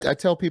I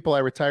tell people I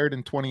retired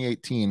in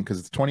 2018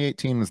 because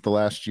 2018 was the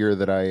last year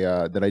that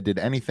I did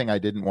anything I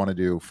didn't want to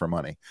do for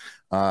money,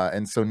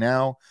 and so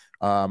now,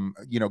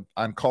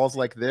 on calls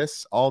like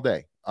this all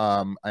day.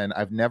 And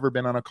I've never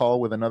been on a call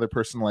with another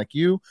person like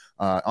you,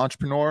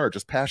 entrepreneur or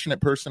just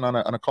passionate person on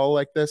a call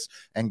like this,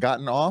 and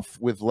gotten off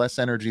with less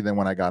energy than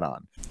when I got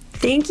on.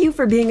 Thank you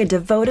for being a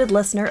devoted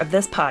listener of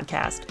this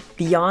podcast,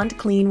 Beyond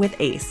Clean with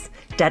Ace,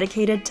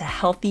 dedicated to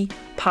healthy,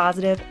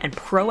 positive, and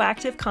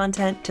proactive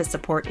content to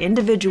support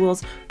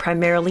individuals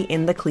primarily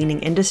in the cleaning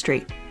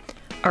industry.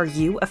 Are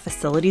you a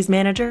facilities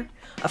manager,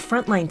 a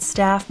frontline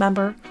staff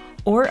member,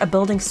 or a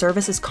building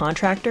services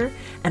contractor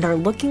and are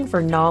looking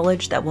for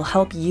knowledge that will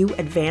help you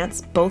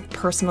advance both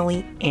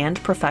personally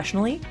and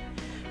professionally?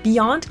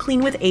 Beyond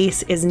Clean with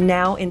Ace is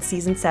now in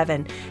Season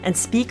 7, and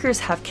speakers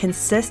have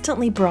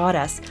consistently brought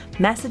us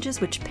messages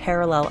which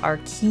parallel our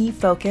key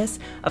focus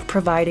of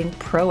providing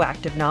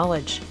proactive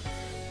knowledge.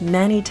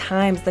 Many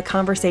times the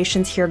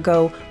conversations here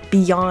go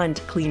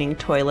beyond cleaning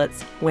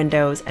toilets,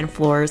 windows, and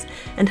floors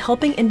and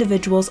helping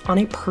individuals on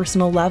a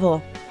personal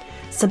level.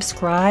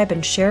 Subscribe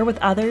and share with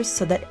others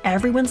so that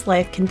everyone's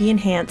life can be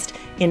enhanced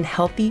in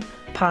healthy,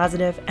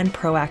 positive, and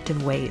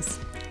proactive ways.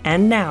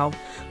 And now,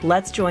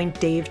 let's join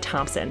Dave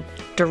Thompson,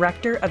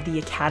 Director of the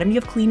Academy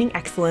of Cleaning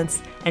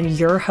Excellence and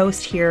your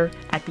host here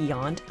at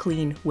Beyond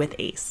Clean with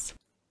Ace.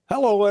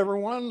 Hello,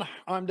 everyone.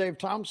 I'm Dave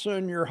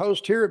Thompson, your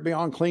host here at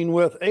Beyond Clean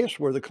with Ace,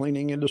 where the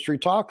cleaning industry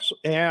talks.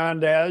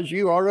 And as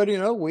you already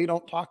know, we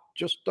don't talk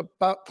just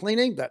about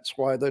cleaning. That's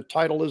why the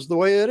title is the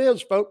way it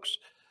is, folks.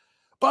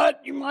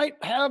 But you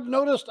might have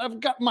noticed I've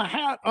got my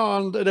hat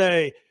on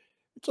today.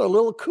 It's a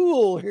little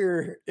cool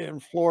here in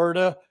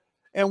Florida.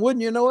 And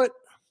wouldn't you know it,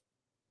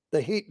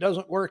 the heat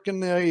doesn't work in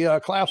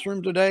the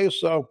classroom today.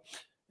 So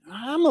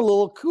I'm a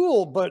little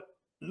cool, but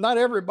not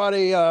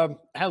everybody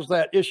has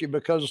that issue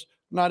because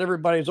not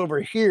everybody's over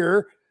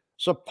here,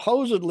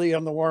 supposedly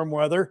in the warm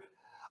weather.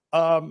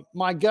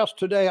 My guest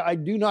today, I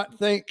do not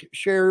think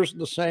shares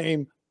the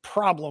same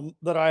problem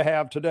that I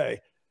have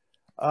today.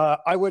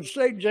 I would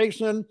say,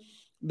 Jason,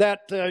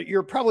 that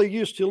you're probably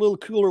used to a little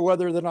cooler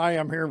weather than I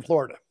am here in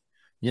Florida.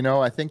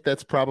 I think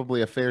that's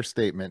probably a fair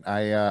statement.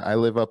 I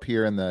live up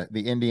here in the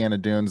Indiana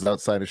Dunes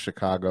outside of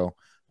Chicago,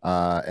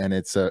 and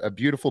it's a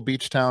beautiful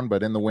beach town,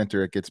 but in the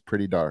winter it gets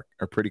pretty dark,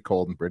 or pretty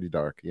cold and pretty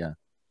dark. Yeah.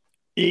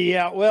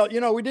 Yeah, well,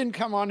 we didn't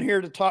come on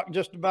here to talk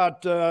just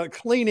about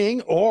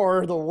cleaning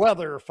or the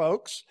weather,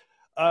 folks.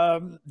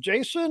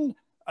 Jason,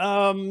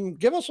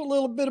 give us a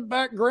little bit of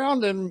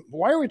background, and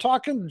why are we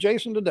talking to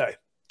Jason today?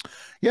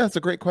 Yeah, it's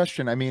a great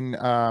question. I mean,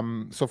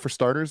 so for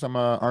starters, I'm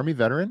a Army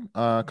veteran.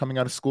 Coming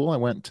out of school, I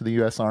went to the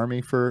U.S.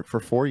 Army for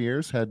 4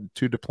 years, had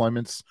 2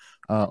 deployments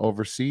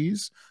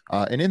overseas.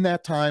 And in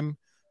that time,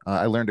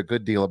 I learned a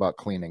good deal about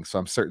cleaning. So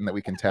I'm certain that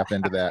we can tap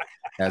into that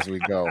as we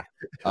go.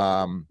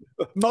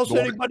 Most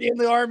anybody in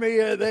the Army,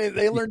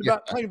 they learned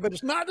about cleaning, but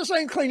it's not the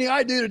same cleaning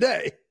I do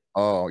today.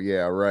 Oh,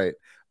 yeah, right.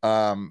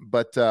 When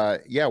I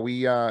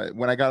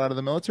got out of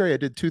the military, I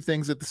did 2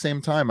 things at the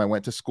same time. I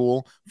went to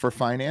school for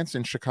finance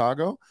in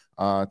Chicago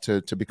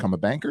to become a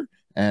banker.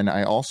 And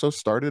I also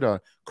started a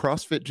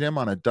CrossFit gym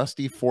on a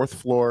dusty 4th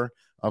floor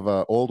of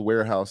an old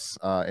warehouse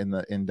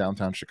in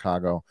downtown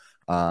Chicago.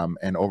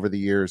 And over the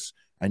years,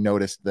 I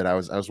noticed that I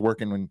was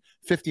working in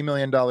 $50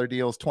 million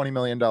deals, $20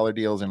 million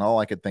deals, and all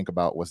I could think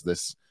about was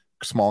this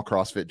small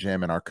CrossFit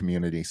gym in our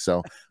community.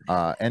 So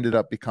ended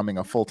up becoming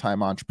a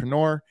full-time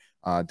entrepreneur,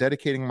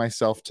 dedicating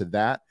myself to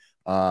that.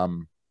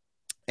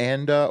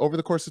 And over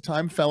the course of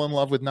time, fell in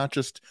love with not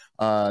just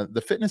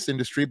the fitness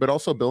industry, but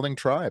also building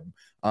tribe.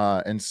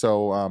 And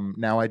so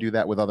now I do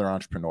that with other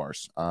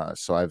entrepreneurs.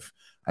 So I've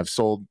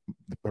sold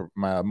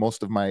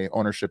most of my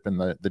ownership in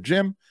the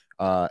gym,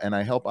 and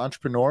I help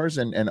entrepreneurs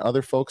and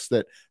other folks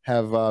that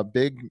have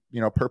big,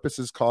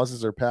 purposes,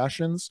 causes, or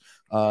passions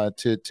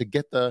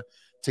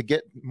to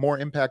get more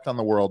impact on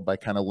the world by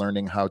kind of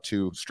learning how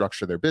to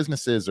structure their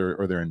businesses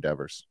or their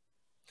endeavors.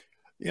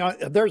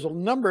 There's a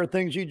number of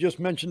things you just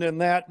mentioned in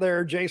that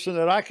there, Jason,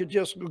 that I could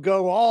just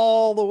go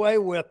all the way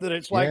with. That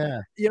it's like,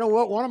 You know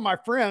what? One of my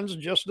friends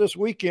just this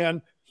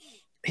weekend,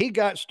 he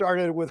got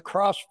started with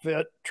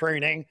CrossFit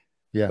training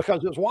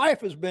because his wife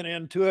has been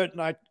into it.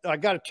 And I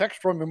got a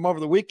text from him over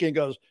the weekend,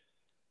 goes,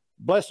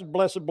 blessed,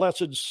 blessed,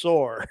 blessed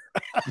sore.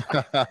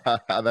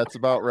 That's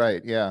about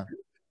right. Yeah.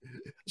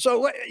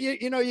 So,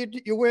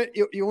 you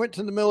went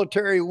to the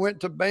military, went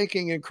to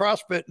banking and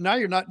CrossFit. Now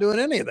you're not doing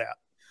any of that.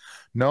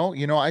 No,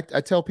 I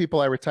tell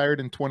people I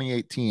retired in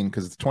 2018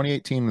 because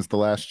 2018 was the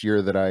last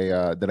year that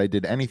I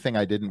did anything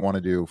I didn't want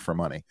to do for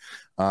money.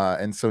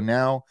 And so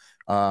now,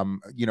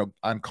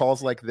 on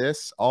calls like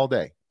this all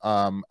day.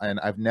 And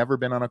I've never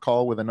been on a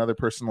call with another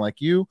person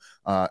like you,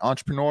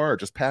 entrepreneur or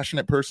just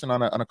passionate person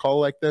on a call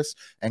like this,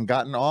 and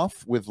gotten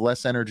off with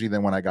less energy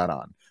than when I got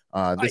on.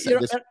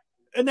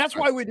 And that's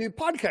why we do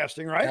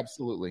podcasting, right?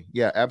 Absolutely.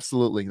 Yeah,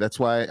 absolutely. That's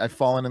why I've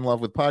fallen in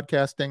love with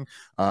podcasting.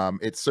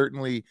 It's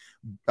certainly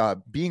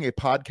being a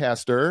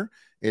podcaster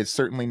is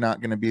certainly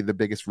not going to be the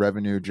biggest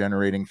revenue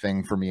generating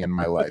thing for me in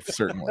my life,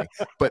 certainly.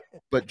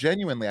 But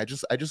genuinely, I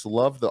just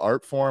love the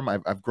art form.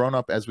 I've grown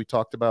up, as we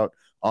talked about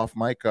off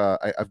mic.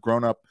 I've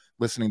grown up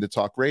listening to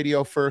talk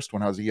radio first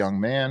when I was a young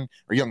man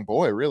or young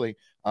boy, really.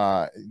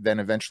 Then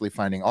eventually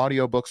finding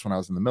audiobooks when I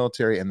was in the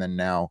military, and then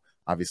now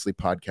obviously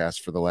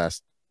podcasts for the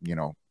last,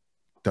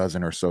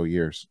 dozen or so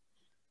years.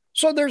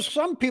 So there's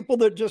some people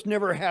that just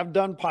never have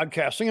done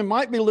podcasting and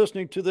might be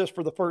listening to this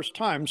for the first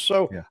time.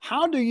 So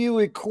how do you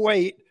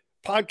equate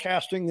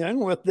podcasting then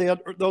with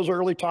those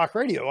early talk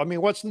radio? I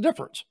mean, what's the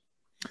difference?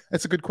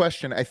 That's a good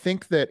question. I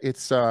think that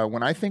it's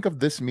when I think of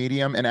this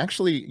medium, and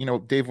actually,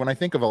 Dave, when I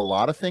think of a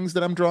lot of things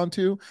that I'm drawn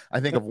to, I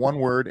think of one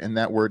word, and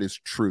that word is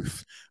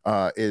truth.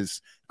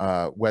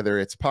 Whether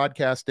it's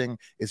podcasting,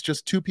 it's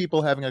just two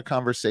people having a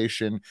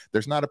conversation.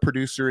 There's not a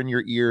producer in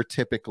your ear,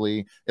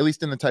 typically, at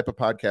least in the type of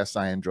podcasts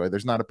I enjoy.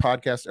 There's not a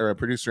podcast or a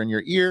producer in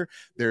your ear.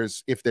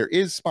 If there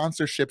is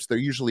sponsorships, they're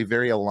usually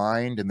very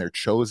aligned and they're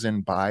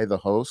chosen by the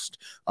host.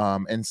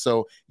 And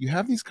so you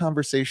have these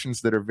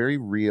conversations that are very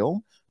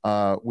real.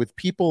 With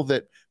people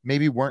that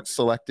maybe weren't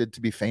selected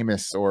to be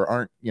famous or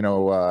aren't,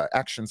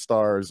 action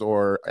stars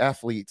or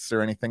athletes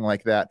or anything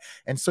like that.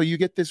 And so you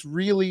get this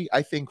really,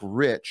 I think,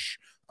 rich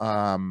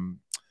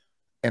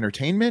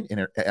entertainment,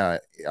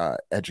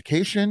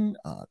 education,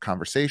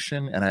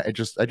 conversation. And I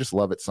just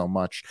love it so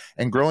much.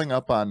 And growing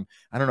up on,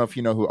 I don't know if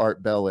you know who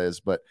Art Bell is,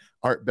 but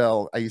Art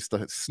Bell, I used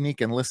to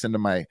sneak and listen to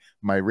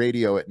my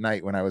radio at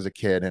night when I was a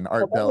kid. And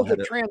Art Bell had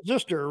a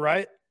transistor,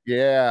 right?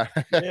 Yeah.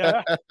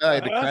 Yeah. I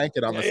had to crank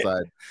it on the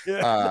side.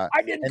 Yeah.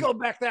 I didn't go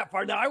back that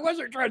far. No, I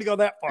wasn't trying to go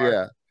that far.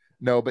 Yeah.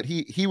 No, but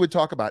he would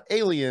talk about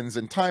aliens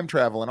and time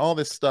travel and all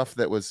this stuff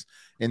that was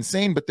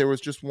insane. But there was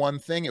just one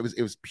thing. It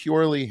was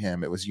purely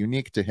him. It was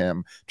unique to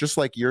him, just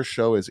like your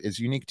show is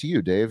unique to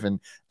you, Dave. And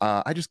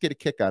I just get a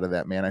kick out of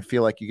that, man. I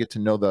feel like you get to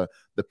know the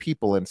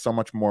people in so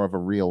much more of a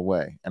real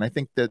way. And I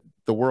think that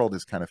the world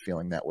is kind of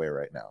feeling that way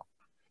right now.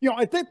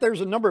 I think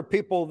there's a number of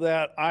people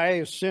that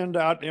I send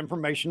out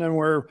information and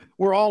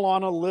we're all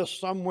on a list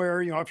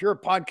somewhere. If you're a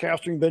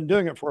podcaster, you've been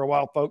doing it for a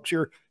while, folks,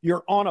 you're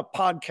on a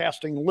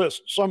podcasting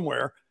list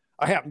somewhere.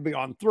 I happen to be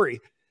on 3.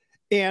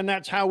 And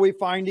that's how we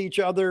find each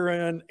other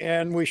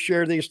and we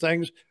share these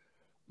things.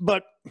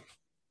 But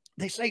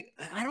they say,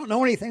 I don't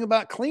know anything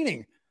about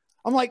cleaning.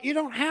 I'm like, you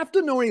don't have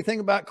to know anything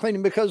about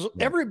cleaning because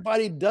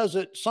everybody does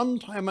it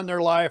sometime in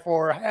their life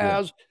or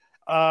has,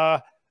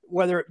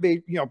 whether it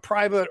be,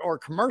 private or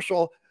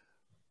commercial.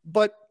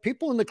 But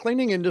people in the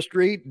cleaning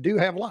industry do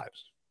have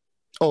lives.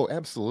 Oh,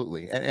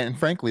 absolutely. And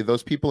frankly,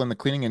 those people in the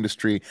cleaning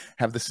industry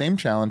have the same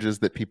challenges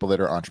that people that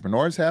are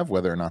entrepreneurs have,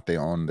 whether or not they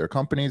own their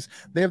companies.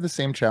 They have the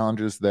same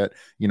challenges that,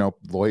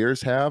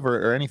 lawyers have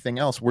or anything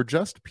else. We're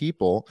just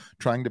people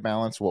trying to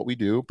balance what we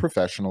do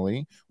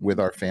professionally with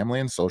our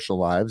family and social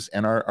lives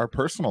and our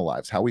personal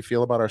lives, how we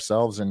feel about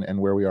ourselves and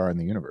where we are in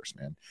the universe,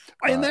 man.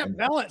 And that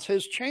balance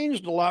has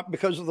changed a lot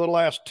because of the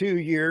last 2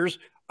 years.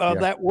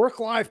 That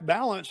work-life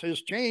balance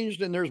has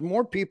changed, and there's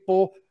more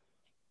people,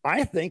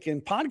 I think,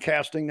 in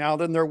podcasting now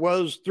than there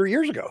was 3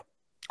 years ago.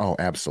 Oh,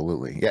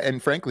 absolutely. Yeah.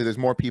 And frankly, there's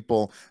more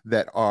people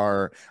that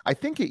are, I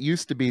think it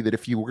used to be that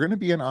if you were going to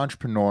be an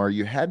entrepreneur,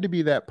 you had to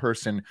be that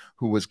person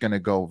who was going to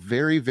go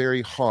very,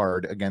 very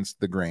hard against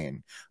the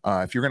grain.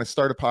 If you're going to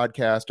start a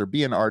podcast or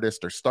be an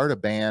artist or start a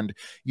band,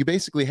 you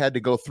basically had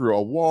to go through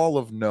a wall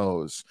of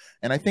no's.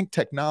 And I think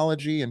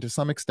technology and to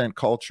some extent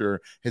culture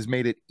has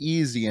made it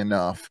easy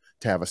enough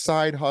to have a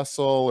side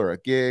hustle or a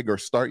gig or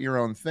start your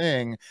own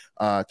thing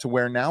to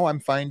where now I'm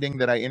finding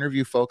that I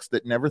interview folks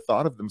that never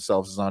thought of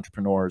themselves as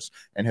entrepreneurs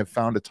and have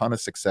found a ton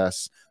of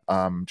success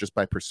just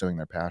by pursuing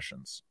their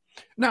passions.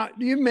 Now,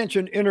 you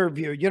mentioned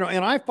interview,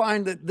 and I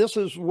find that this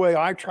is the way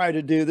I try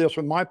to do this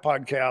with my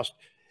podcast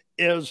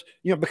is,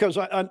 because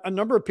a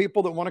number of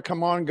people that want to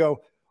come on and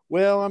go,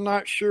 well, I'm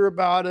not sure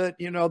about it.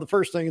 The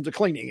first thing is the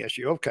cleaning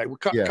issue. Okay, we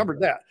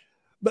covered that.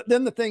 But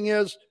then the thing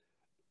is,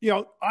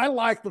 I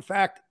like the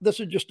fact this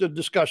is just a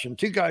discussion,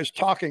 2 guys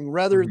talking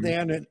rather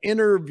than an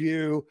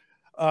interview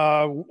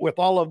with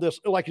all of this.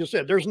 Like you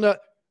said, there's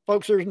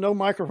no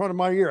microphone in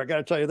my ear. I got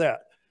to tell you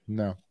that.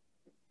 No.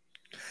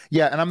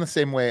 Yeah. And I'm the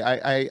same way.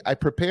 I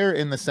prepare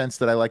in the sense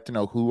that I like to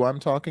know who I'm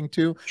talking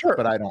to,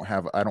 but I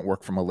don't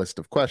work from a list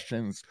of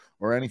questions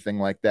or anything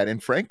like that.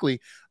 And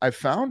frankly, I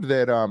found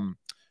that,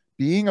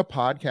 being a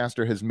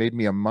podcaster has made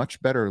me a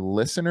much better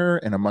listener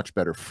and a much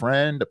better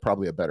friend,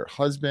 probably a better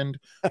husband.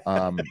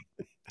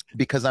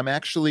 Because I'm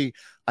actually,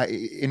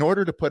 in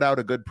order to put out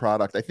a good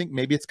product, I think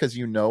maybe it's because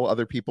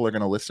other people are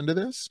going to listen to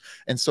this.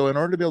 And so in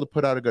order to be able to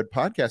put out a good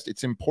podcast,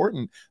 it's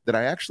important that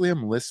I actually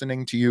am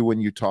listening to you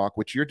when you talk,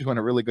 which you're doing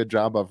a really good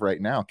job of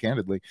right now,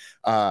 candidly.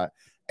 And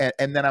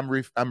then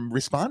I'm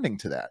responding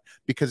to that.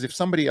 Because if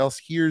somebody else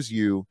hears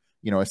you,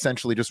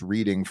 essentially just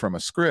reading from a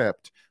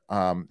script,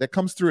 that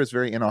comes through as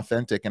very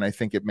inauthentic. And I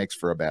think it makes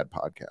for a bad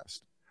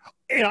podcast.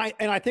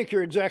 And I think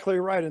you're exactly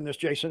right in this,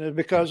 Jason, is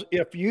because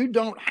if you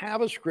don't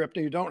have a script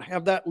and you don't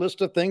have that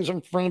list of things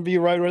in front of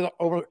you right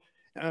over,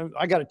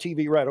 I got a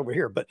TV right over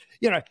here, but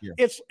Yeah.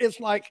 it's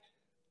like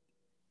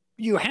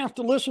you have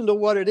to listen to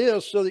what it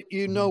is so that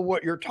you know Mhm.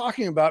 what you're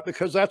talking about,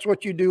 because that's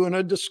what you do in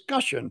a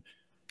discussion.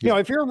 Yeah.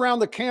 If you're around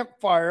the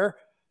campfire,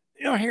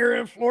 here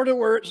in Florida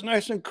where it's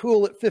nice and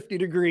cool at 50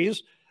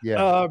 degrees,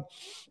 Yeah. uh,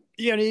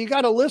 you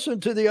got to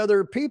listen to the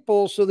other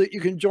people so that you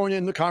can join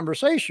in the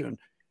conversation.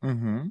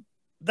 Mm-hmm.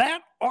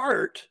 That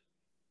art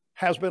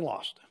has been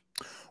lost.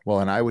 Well,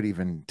 and I would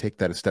even take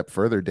that a step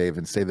further, Dave,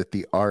 and say that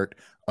the art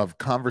of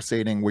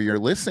conversating where you're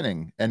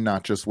listening and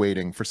not just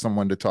waiting for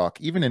someone to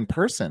talk, even in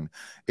person,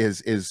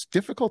 is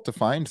difficult to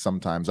find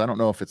sometimes. I don't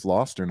know if it's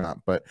lost or not,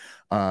 but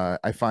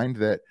I find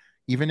that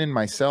even in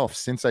myself,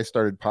 since I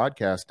started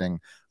podcasting,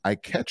 I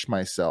catch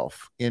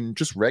myself in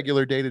just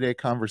regular day-to-day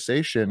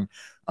conversation,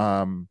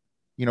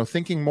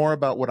 thinking more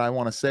about what I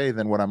want to say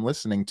than what I'm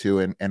listening to.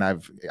 And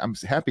I'm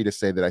happy to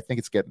say that I think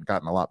it's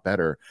gotten a lot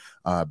better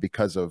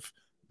because of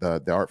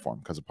the art form,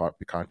 because of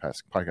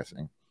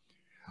podcasting.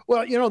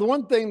 Well, the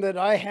one thing that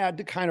I had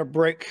to kind of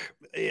break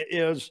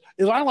is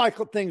I like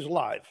things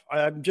live.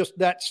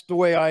 That's the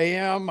way I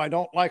am. I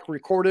don't like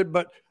recorded,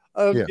 but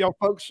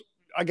folks,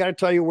 I got to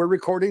tell you, we're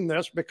recording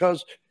this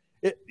because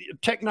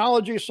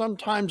technology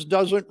sometimes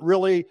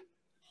it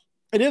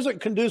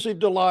isn't conducive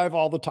to live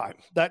all the time.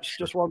 That's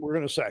just what we're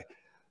going to say.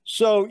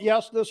 So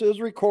yes, this is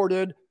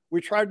recorded.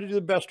 We try to do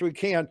the best we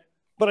can,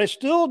 but I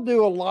still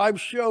do a live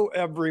show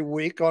every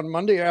week on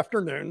Monday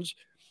afternoons.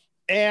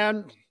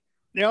 And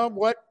you know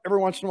what? Every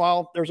once in a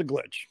while, there's a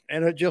glitch,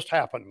 and it just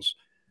happens.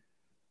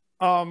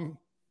 I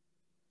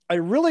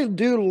really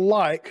do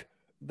like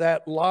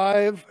that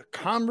live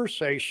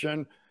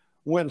conversation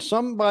when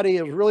somebody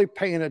is really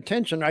paying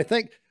attention. I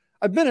think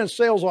I've been in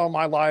sales all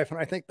my life, and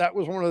I think that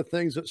was one of the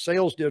things that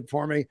sales did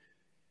for me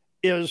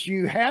is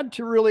you had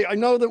to really, I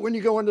know that when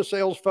you go into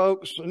sales,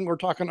 folks, and we're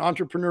talking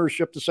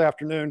entrepreneurship this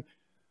afternoon,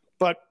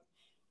 but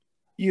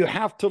you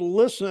have to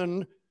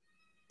listen,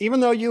 even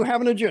though you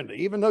have an agenda,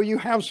 even though you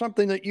have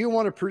something that you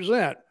want to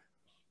present.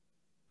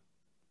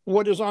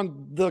 What is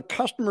on the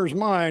customer's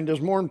mind is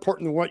more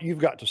important than what you've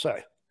got to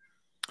say.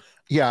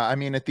 Yeah, I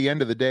mean, at the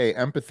end of the day,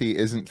 empathy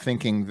isn't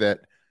thinking that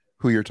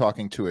who you're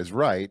talking to is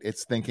right.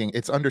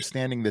 It's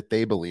understanding that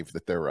they believe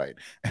that they're right.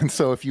 And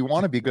so if you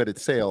want to be good at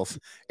sales,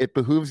 it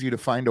behooves you to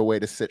find a way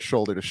to sit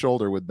shoulder to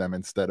shoulder with them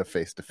instead of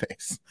face to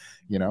face,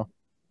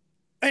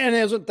 And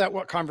isn't that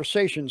what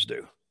conversations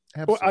do?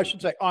 Absolutely. Well, I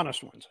should say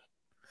honest ones.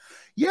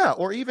 Yeah,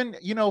 or even,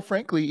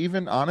 frankly,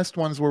 even honest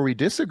ones where we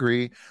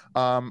disagree.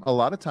 A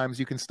lot of times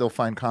you can still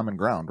find common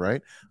ground,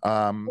 right?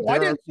 I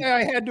didn't say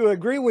I had to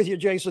agree with you,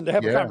 Jason, to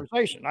have a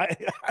conversation.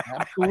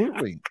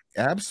 Absolutely.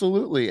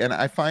 Absolutely. And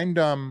I find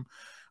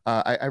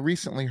I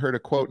recently heard a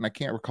quote, and I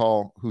can't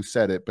recall who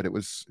said it, but it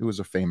was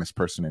a famous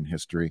person in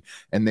history.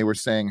 And they were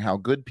saying how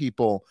good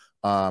people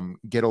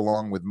get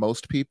along with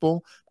most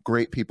people,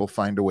 great people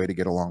find a way to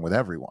get along with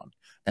everyone.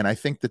 And I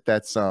think that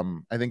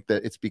I think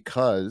that it's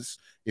because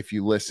if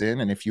you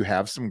listen and if you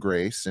have some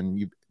grace and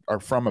you are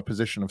from a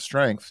position of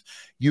strength,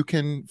 you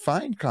can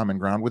find common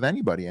ground with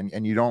anybody,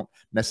 and you don't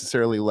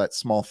necessarily let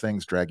small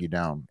things drag you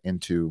down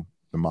into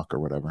the muck or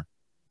whatever.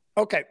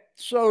 Okay.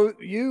 So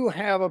you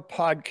have a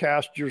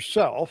podcast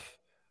yourself.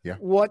 Yeah.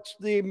 What's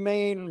the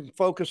main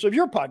focus of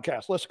your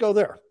podcast? Let's go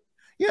there.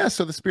 Yeah,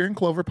 so the Spear and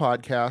Clover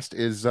podcast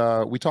is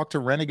we talk to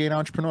renegade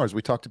entrepreneurs.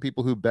 We talk to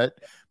people who bet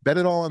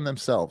it all on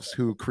themselves,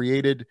 who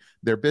created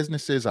their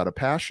businesses out of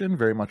passion,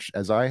 very much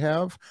as I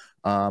have.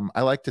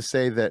 I like to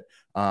say that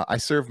I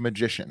serve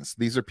magicians.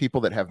 These are people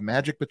that have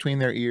magic between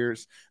their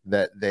ears,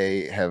 that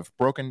they have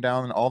broken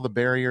down all the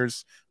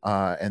barriers,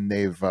 and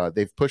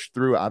they've pushed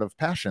through out of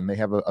passion. They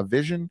have a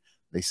vision.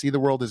 They see the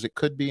world as it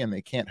could be, and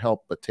they can't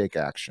help but take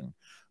action.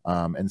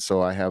 And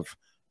so I have.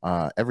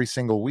 Every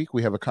single week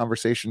we have a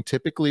conversation,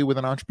 typically with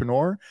an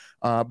entrepreneur,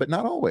 but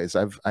not always.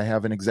 I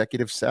have an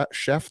executive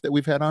chef that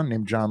we've had on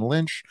named John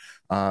Lynch,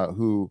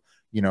 who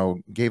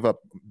gave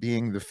up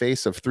being the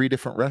face of 3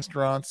 different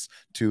restaurants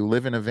to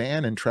live in a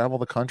van and travel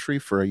the country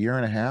for a year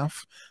and a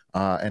half.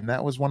 And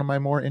that was one of my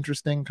more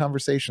interesting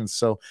conversations.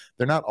 So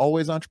they're not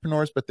always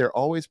entrepreneurs, but they're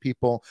always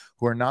people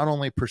who are not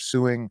only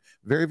pursuing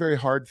very, very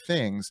hard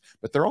things,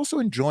 but they're also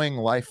enjoying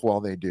life while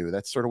they do.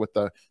 That's sort of what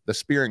the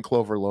Spear and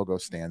Clover logo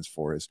stands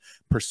for, is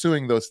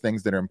pursuing those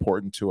things that are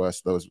important to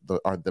us. Those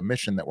are the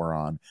mission that we're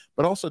on,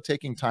 but also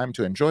taking time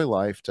to enjoy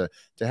life, to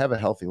have a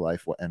healthy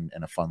life and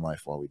a fun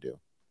life while we do.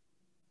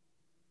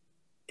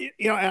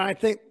 And I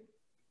think,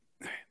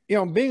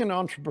 being an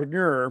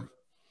entrepreneur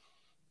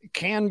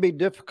can be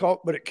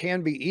difficult, but it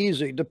can be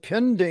easy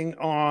depending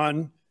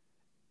on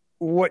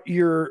what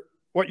you're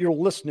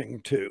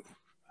listening to,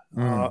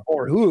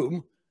 or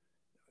whom.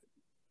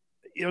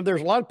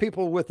 There's a lot of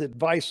people with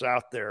advice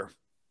out there.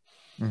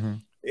 Mm-hmm.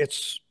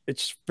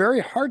 It's very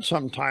hard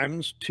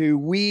sometimes to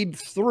weed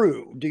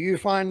through. Do you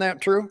find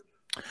that true?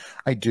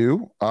 I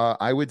do.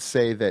 I would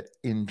say that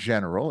in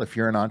general, if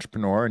you're an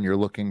entrepreneur and you're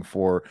looking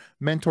for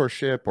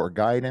mentorship or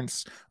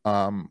guidance,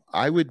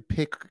 I would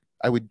pick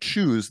would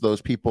choose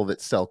those people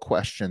that sell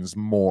questions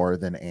more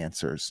than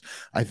answers.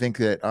 I think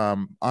that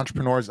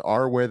entrepreneurs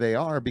are where they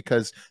are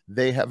because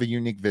they have a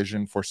unique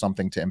vision for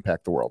something to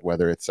impact the world,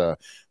 whether it's a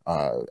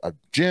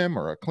gym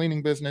or a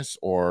cleaning business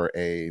or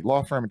a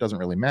law firm. It doesn't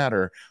really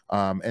matter.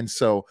 And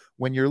so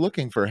when you're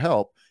looking for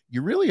help,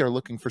 you really are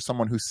looking for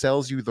someone who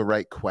sells you the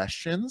right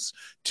questions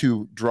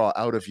to draw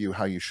out of you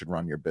how you should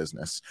run your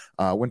business.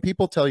 When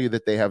people tell you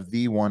that they have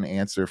the one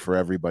answer for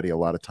everybody, a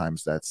lot of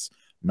times that's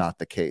not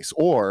the case,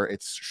 or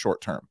it's short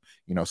term.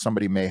 You know,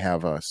 somebody may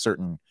have a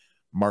certain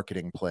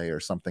marketing play or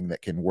something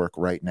that can work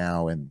right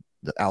now in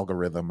the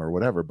algorithm or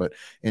whatever, but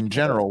in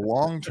general,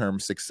 long-term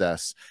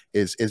success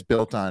is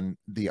built on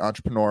the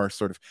entrepreneur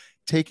sort of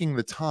taking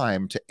the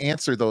time to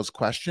answer those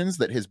questions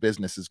that his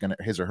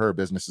or her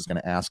business is going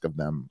to ask of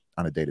them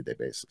on a day-to-day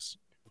basis.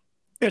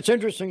 It's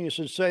interesting you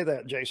should say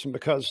that, Jason,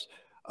 because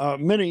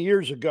many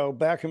years ago,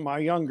 back in my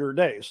younger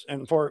days,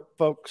 and for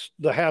folks,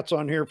 the hat's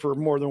on here for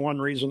more than one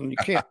reason. You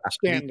can't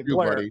stand the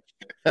glare. Buddy.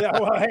 Yeah,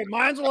 well, hey,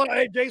 mine's a little.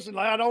 Hey, Jason,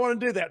 I don't want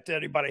to do that to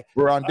anybody.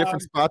 We're on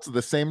different spots of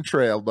the same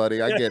trail,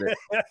 buddy. I get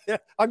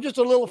it. I'm just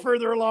a little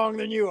further along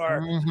than you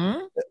are.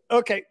 Mm-hmm.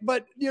 Okay,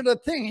 but the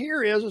thing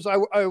here is I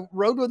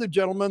rode with a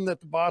gentleman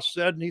that the boss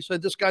said, and he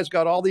said this guy's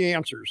got all the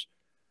answers.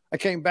 I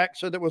came back,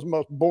 said it was the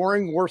most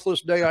boring,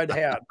 worthless day I'd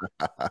had,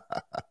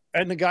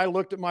 and the guy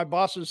looked at my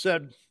boss and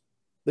said,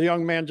 the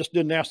young man just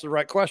didn't ask the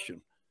right question.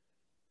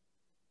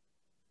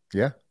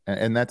 Yeah.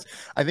 And that's,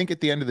 I think at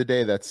the end of the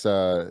day, that's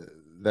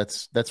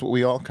what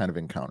we all kind of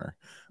encounter.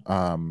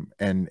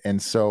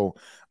 And so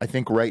I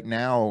think right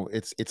now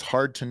it's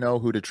hard to know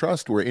who to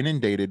trust. We're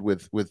inundated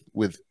with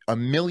a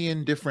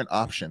million different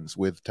options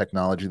with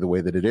technology, the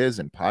way that it is,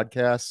 and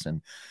podcasts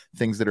and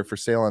things that are for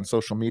sale on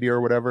social media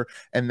or whatever.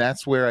 And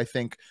that's where I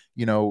think,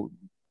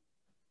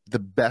 the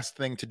best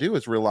thing to do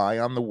is rely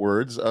on the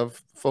words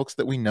of folks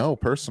that we know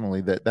personally.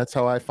 That's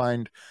how I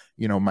find,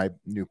 my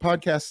new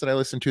podcasts that I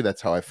listen to.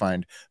 That's how I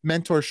find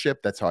mentorship.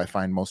 That's how I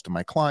find most of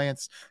my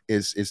clients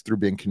is through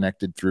being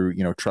connected through,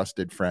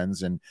 trusted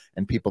friends and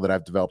people that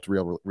I've developed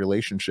real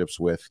relationships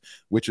with,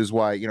 which is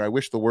why, I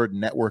wish the word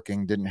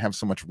networking didn't have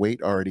so much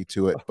weight already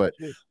to it. But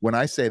when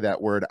I say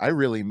that word, I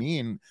really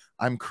mean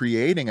I'm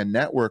creating a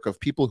network of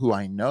people who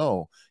I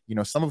know,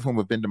 some of whom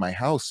have been to my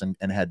house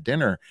and had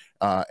dinner.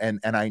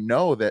 And I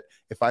know that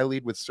if I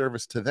lead with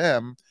service to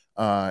them,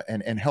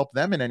 and help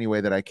them in any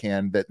way that I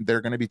can, that there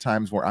are going to be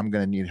times where I'm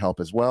going to need help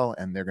as well,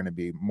 and they're going to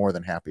be more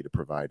than happy to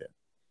provide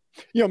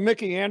it.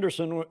 Mickey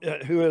Anderson,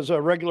 who is a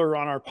regular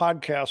on our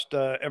podcast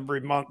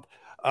every month,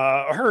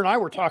 her and I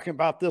were talking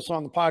about this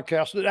on the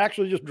podcast. It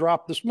actually just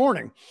dropped this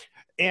morning.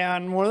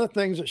 And one of the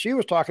things that she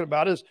was talking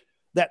about is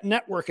that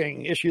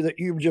networking issue that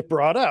you just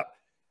brought up.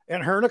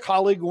 And her and a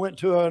colleague went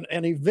to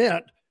an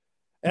event,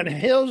 and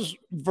his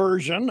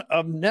version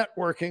of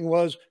networking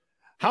was,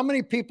 how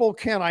many people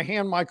can I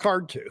hand my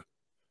card to?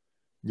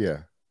 Yeah.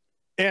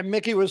 And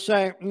Mickey was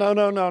saying, no.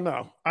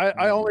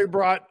 I only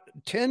brought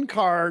 10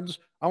 cards.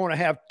 I want to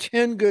have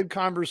 10 good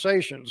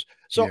conversations.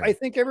 So yeah. I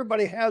think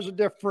everybody has a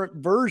different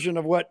version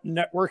of what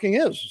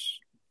networking is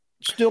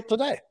still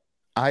today.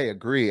 I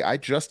agree. I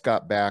just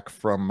got back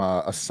from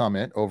a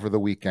summit over the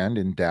weekend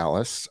in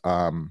Dallas.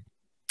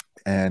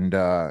 And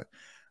I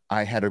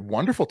had a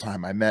wonderful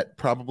time. I met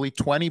probably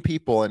 20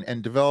 people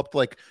and developed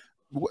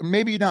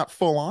maybe not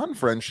full on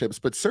friendships,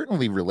 but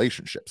certainly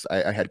relationships.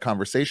 I had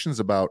conversations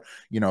about,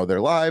 their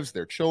lives,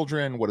 their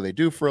children, what do they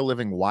do for a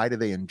living? Why do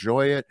they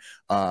enjoy it?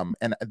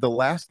 And the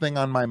last thing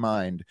on my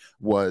mind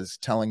was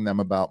telling them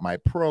about my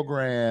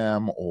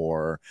program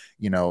or,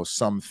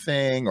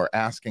 something, or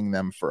asking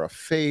them for a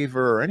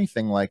favor or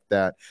anything like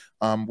that.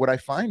 What I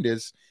find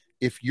is,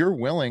 if you're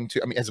willing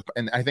to,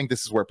 and I think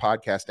this is where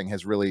podcasting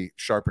has really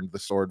sharpened the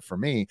sword for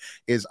me,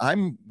 is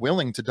I'm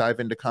willing to dive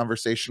into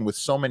conversation with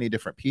so many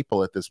different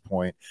people at this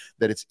point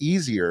that it's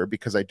easier,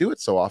 because I do it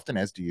so often,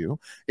 as do you,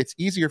 it's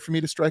easier for me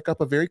to strike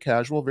up a very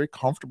casual, very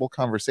comfortable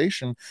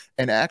conversation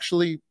and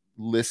actually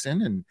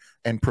listen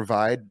and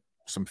provide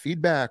some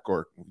feedback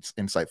or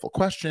insightful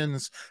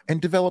questions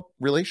and develop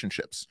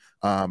relationships.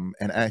 And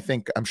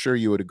I'm sure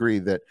you would agree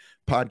that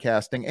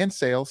podcasting and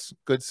sales,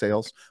 good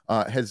sales,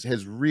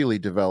 has really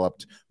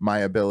developed my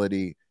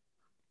ability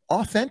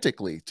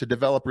authentically to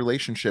develop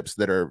relationships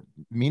that are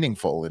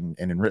meaningful and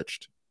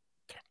enriched.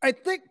 I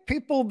think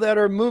people that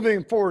are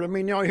moving forward,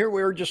 here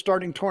we are just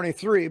starting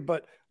 23,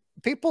 but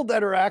people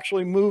that are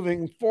actually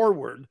moving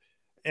forward,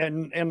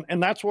 and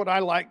that's what I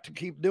like to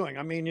keep doing.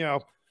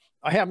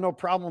 I have no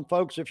problem,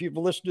 folks. If you've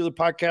listened to the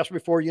podcast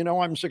before,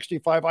 I'm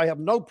 65. I have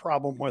no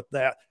problem with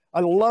that.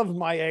 I love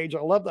my age. I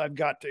love that I've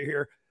got to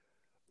here.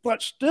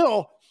 But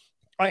still,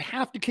 I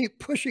have to keep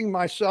pushing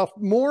myself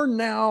more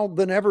now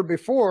than ever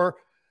before,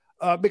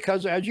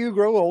 because as you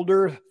grow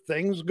older,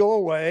 things go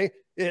away.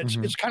 It's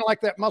kind of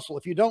like that muscle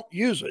if you don't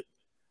use it.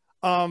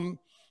 And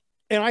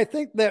I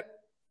think that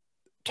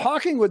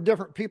talking with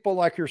different people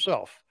like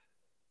yourself,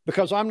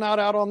 because I'm not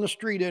out on the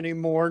street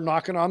anymore,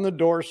 knocking on the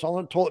door,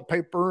 selling toilet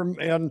paper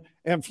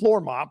and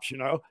floor mops,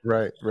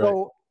 Right.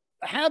 So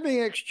having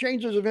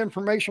exchanges of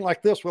information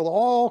like this with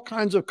all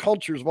kinds of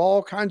cultures, of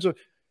all kinds of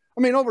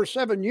I mean, over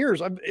 7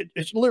 years,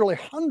 it's literally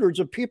hundreds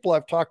of people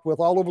I've talked with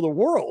all over the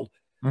world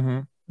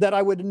that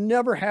I would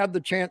never had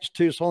the chance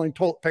to selling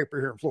toilet paper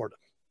here in Florida.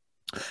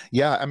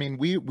 Yeah, I mean,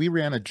 we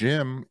ran a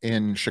gym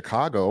in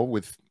Chicago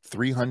with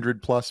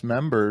 300 plus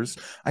members.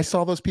 I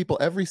saw those people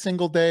every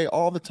single day,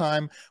 all the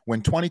time.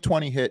 When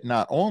 2020 hit,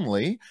 not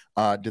only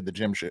did the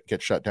gym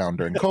get shut down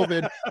during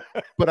COVID,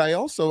 but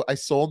I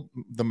sold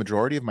the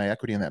majority of my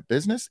equity in that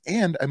business,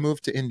 and I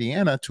moved to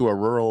Indiana, to a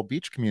rural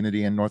beach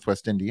community in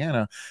Northwest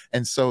Indiana.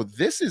 And so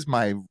this is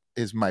my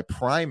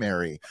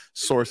primary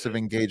source of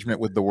engagement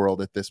with the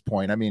world at this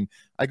point. I mean,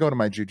 I go to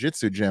my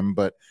jujitsu gym,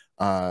 but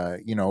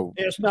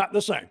it's not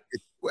the same.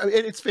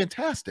 It's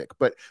fantastic,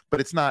 but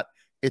it's not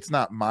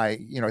my,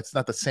 it's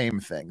not the same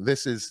thing.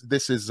 This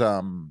is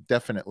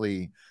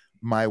definitely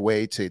my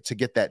way to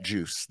get that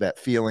juice, that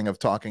feeling of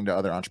talking to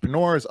other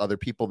entrepreneurs, other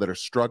people that are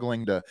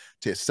struggling to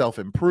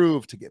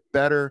self-improve, to get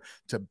better,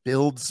 to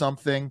build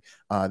something.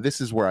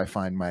 This is where I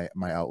find my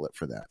outlet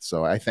for that.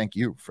 So I thank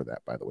you for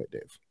that, by the way,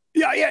 Dave.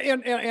 Yeah.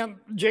 And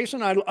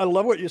Jason, I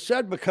love what you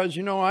said, because,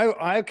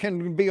 I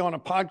can be on a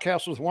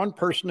podcast with one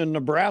person in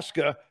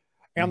Nebraska,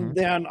 and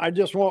then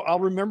I'll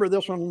remember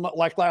this one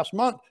like last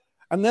month.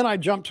 And then I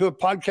jumped to a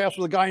podcast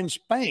with a guy in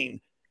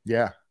Spain.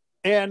 Yeah.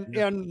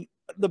 And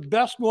the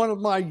best one of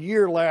my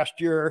year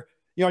last year,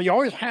 you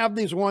always have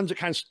these ones that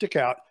kind of stick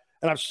out.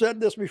 And I've said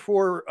this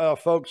before,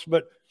 folks,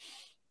 but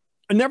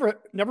I never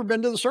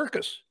been to the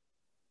circus.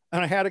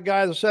 And I had a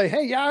guy that say,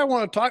 "Hey, yeah, I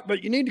want to talk,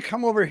 but you need to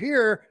come over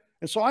here."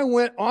 And so I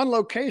went on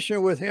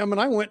location with him,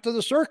 and I went to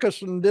the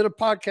circus and did a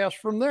podcast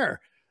from there.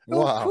 It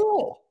was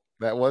cool.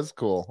 That was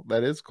cool.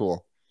 That is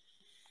cool.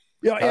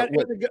 Yeah,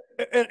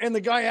 and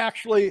the guy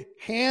actually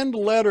hand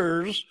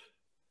letters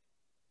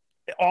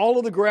all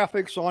of the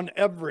graphics on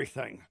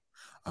everything.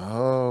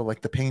 Oh, like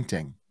the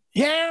painting.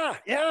 Yeah.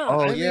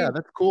 Oh, I mean,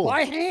 that's cool.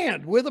 By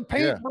hand, with a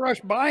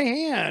paintbrush, by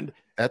hand.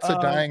 That's a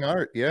dying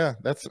art. Yeah,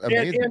 that's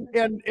amazing.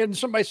 And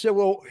somebody said,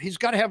 well, he's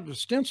got to have the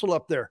stencil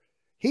up there.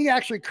 He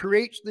actually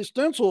creates the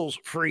stencils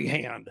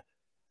freehand.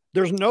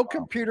 There's no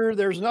computer.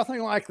 There's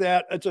nothing like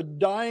that. It's a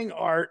dying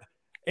art.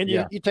 And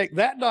you take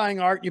that dying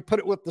art, you put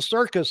it with the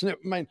circus, and it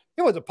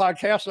was a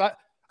podcast.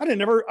 I didn't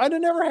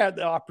never had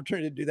the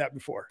opportunity to do that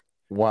before.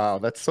 Wow,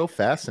 that's so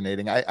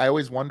fascinating. I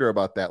always wonder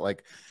about that.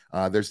 Like,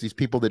 there's these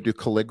people that do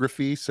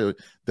calligraphy, so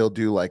they'll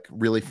do like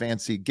really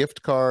fancy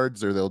gift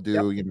cards, or they'll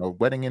do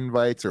wedding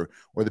invites, or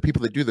the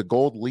people that do the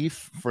gold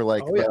leaf for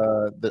like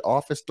the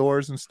office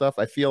doors and stuff.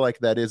 I feel like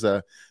it's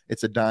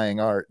a dying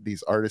art.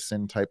 These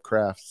artisan type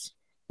crafts.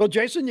 Well,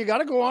 Jason, you got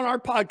to go on our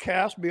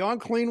podcast,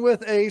 Beyond Clean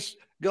with Ace.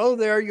 Go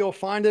there. You'll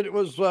find it. It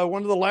was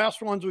one of the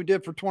last ones we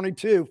did for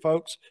 22,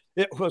 folks.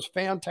 It was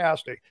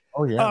fantastic.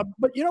 Oh, yeah.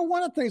 But,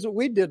 one of the things that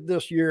we did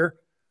this year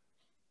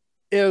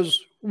is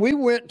we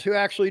went to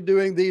actually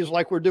doing these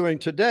like we're doing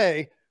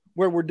today,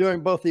 where we're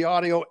doing both the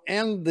audio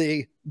and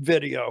the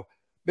video,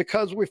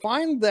 because we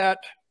find that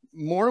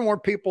more and more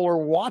people are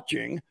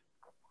watching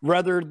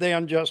rather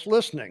than just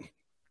listening.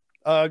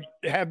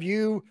 Have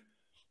you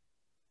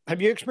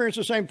experienced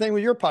the same thing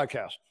with your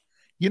podcast?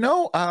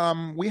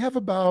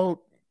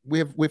 We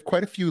have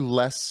quite a few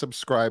less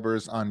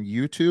subscribers on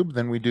YouTube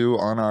than we do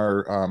on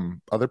our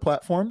other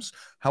platforms.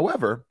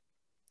 However,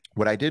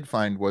 what I did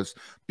find was,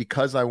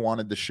 because I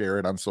wanted to share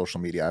it on social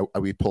media,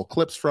 we pull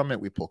clips from it,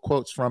 we pull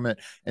quotes from it.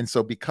 And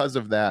so because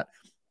of that,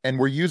 and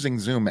we're using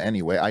Zoom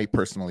anyway, I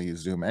personally use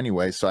Zoom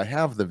anyway, so I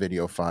have the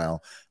video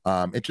file.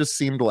 It just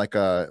seemed like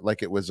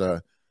it was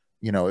it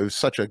was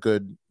such a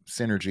good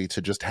synergy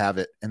to just have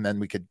it, and then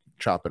we could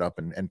chop it up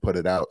and put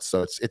it out.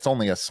 So it's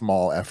only a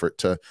small effort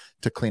to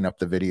clean up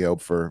the video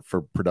for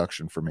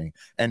production for me.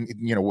 And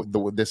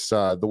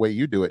the way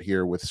you do it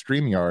here with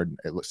StreamYard,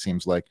 it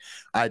seems like,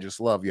 I just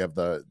love, you have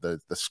the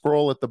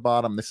scroll at the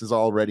bottom. This is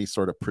already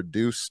sort of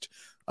produced.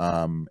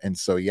 And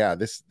so,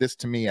 this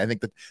to me, I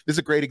think that this is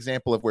a great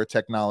example of where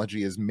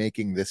technology is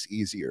making this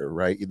easier,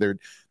 right?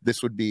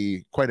 This would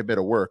be quite a bit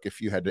of work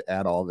if you had to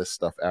add all this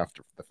stuff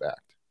after the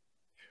fact.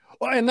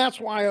 Well, and that's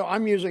why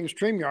I'm using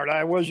StreamYard.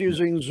 I was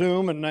using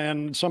Zoom, and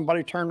then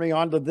somebody turned me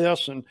on to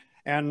this.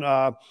 And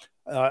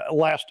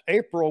last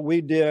April,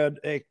 we did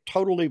a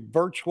totally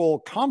virtual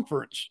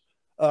conference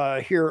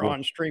here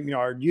on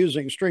StreamYard,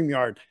 using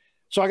StreamYard.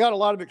 So I got a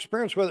lot of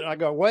experience with it. And I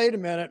go, wait a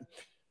minute.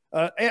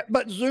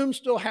 But Zoom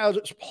still has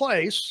its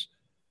place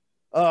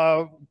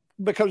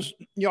because,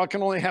 I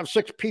can only have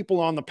 6 people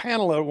on the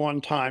panel at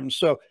one time.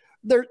 So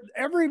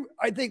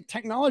I think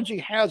technology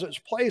has its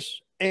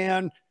place,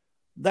 and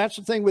that's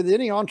the thing with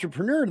any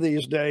entrepreneur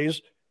these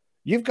days.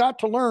 You've got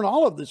to learn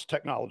all of this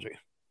technology.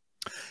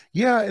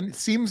 Yeah, and it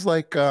seems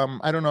like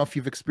I don't know if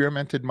you've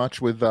experimented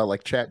much with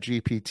like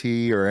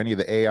ChatGPT or any of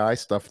the AI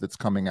stuff that's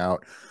coming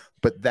out,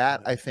 but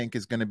that, I think,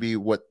 is going to be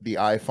what the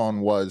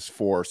iPhone was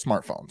for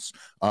smartphones,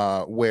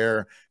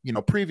 where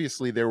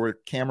previously there were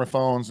camera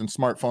phones and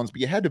smartphones, but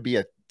you had to be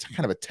a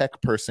kind of a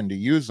tech person to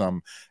use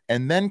them.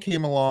 And then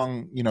came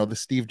along, the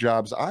Steve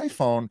Jobs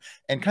iPhone,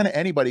 and kind of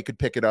anybody could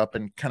pick it up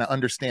and kind of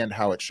understand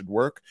how it should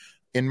work.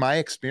 in my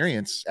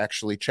experience,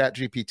 actually,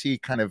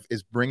 ChatGPT kind of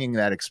is bringing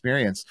that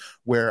experience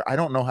where I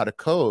don't know how to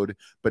code,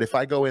 but if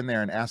I go in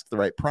there and ask the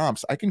right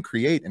prompts, I can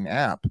create an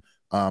app,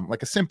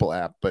 like a simple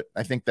app, but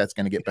I think that's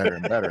going to get better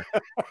and better.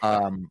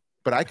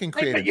 But I can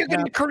create But you an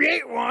can app.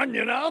 create one,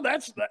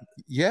 that's that.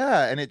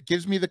 Yeah, and it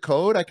gives me the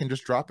code. I can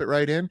just drop it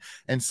right in.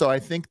 And so I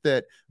think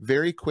that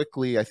very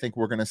quickly, I think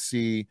we're going to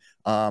see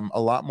a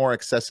lot more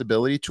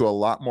accessibility to a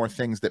lot more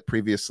things that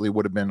previously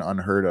would have been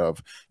unheard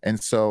of. And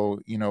so,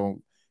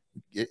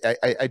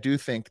 I do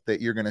think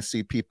that you're going to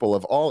see people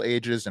of all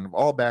ages and of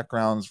all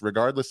backgrounds,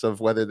 regardless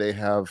of whether they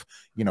have,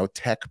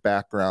 tech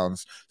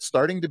backgrounds,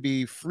 starting to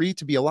be free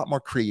to be a lot more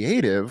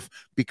creative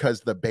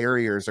because the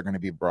barriers are going to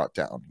be brought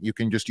down. You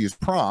can just use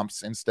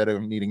prompts instead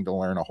of needing to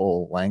learn a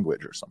whole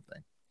language or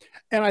something.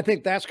 And I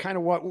think that's kind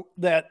of what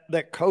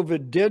that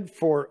COVID did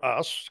for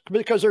us,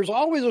 because there's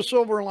always a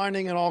silver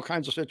lining in all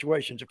kinds of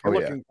situations if you're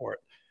looking for it.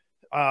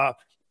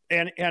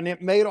 And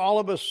it made all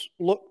of us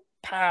look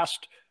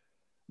past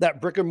that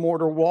brick and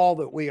mortar wall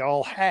that we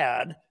all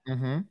had.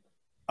 Mm-hmm.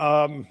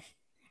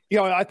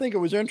 I think it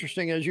was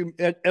interesting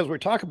as we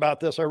talk about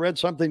this. I read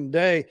something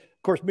today.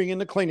 Of course, being in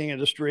the cleaning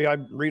industry, I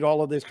read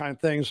all of these kind of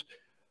things.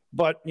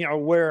 But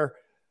where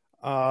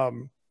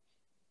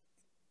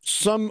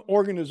some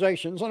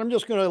organizations, and I'm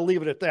just going to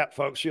leave it at that,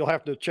 folks. You'll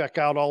have to check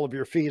out all of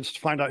your feeds to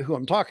find out who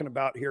I'm talking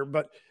about here.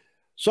 But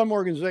some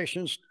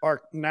organizations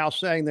are now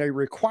saying they're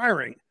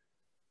requiring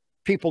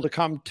people to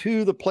come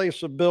to the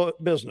place of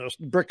business,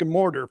 brick and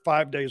mortar,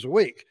 5 days a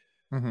week.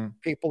 Mm-hmm.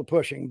 People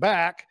pushing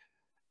back.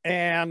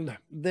 And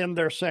then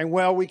they're saying,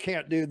 well, we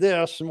can't do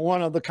this. And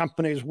one of the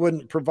companies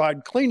wouldn't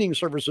provide cleaning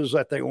services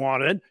that they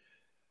wanted.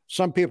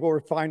 Some people were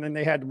finding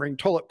they had to bring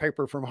toilet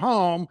paper from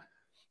home.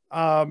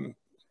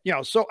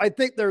 So I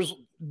think there's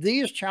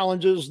these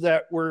challenges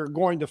that we're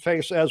going to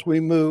face as we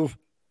move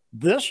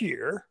this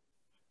year.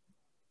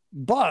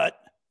 But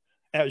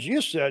as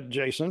you said,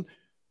 Jason,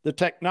 the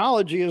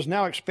technology is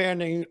now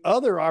expanding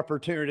other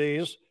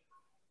opportunities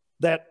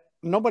that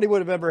nobody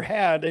would have ever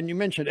had. And you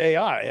mentioned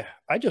AI.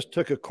 I just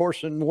took a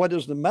course in what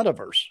is the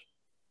metaverse.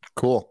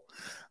 Cool.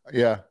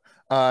 Yeah.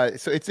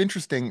 So it's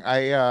interesting.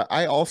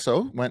 I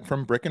also went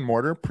from brick and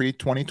mortar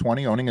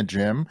pre-2020, owning a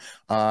gym.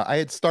 I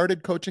had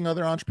started coaching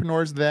other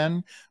entrepreneurs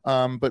then,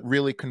 but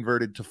really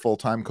converted to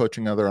full-time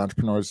coaching other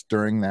entrepreneurs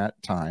during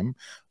that time.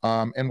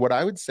 And what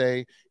I would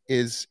say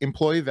is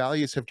employee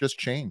values have just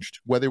changed,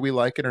 whether we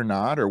like it or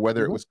not, or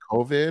whether it was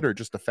COVID or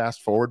just a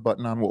fast forward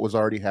button on what was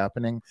already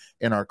happening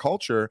in our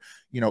culture.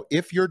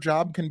 If your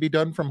job can be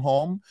done from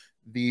home,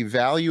 the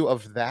value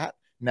of that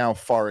now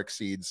far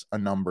exceeds a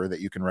number that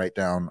you can write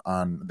down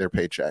on their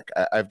paycheck.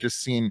 I've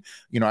just seen,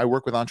 I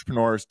work with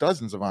entrepreneurs,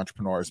 dozens of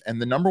entrepreneurs,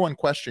 and the number one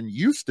question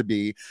used to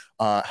be,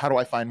 how do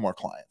I find more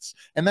clients?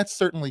 And that's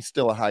certainly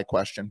still a high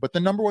question. But the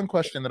number one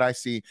question that I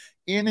see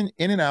in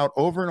and out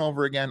over and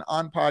over again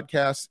on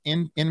podcasts,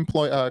 in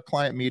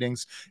client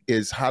meetings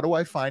is, how do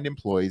I find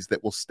employees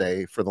that will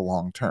stay for the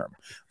long term?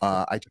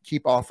 I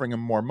keep offering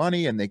them more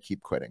money and they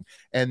keep quitting.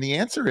 And the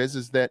answer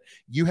is that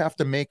you have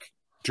to make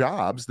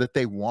jobs that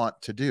they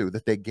want to do,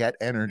 that they get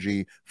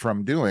energy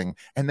from doing.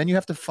 And then you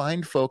have to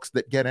find folks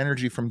that get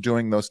energy from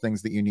doing those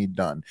things that you need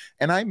done.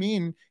 And I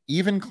mean,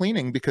 even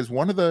cleaning, because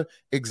one of the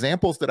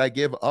examples that I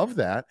give of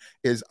that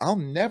is, I'll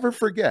never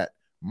forget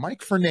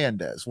Mike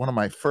Fernandez, one of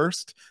my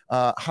first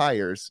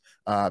hires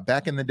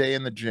back in the day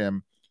in the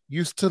gym,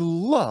 used to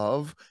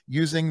love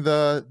using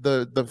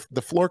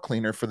the floor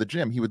cleaner for the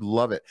gym. He would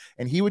love it.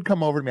 And he would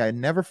come over to me. I'd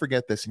never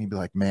forget this. And he'd be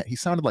like, man, he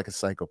sounded like a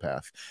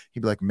psychopath.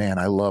 He'd be like, man,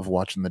 I love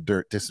watching the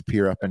dirt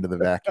disappear up into the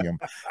vacuum.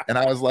 And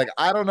I was like,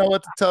 I don't know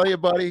what to tell you,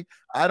 buddy.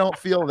 I don't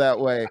feel that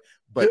way.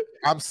 But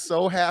I'm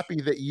so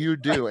happy that you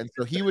do. And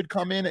so he would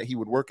come in and he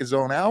would work his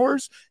own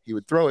hours. He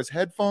would throw his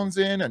headphones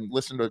in and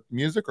listen to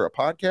music or a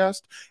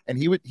podcast. And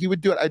he would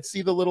do it. I'd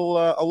see the little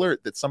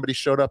alert that somebody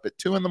showed up at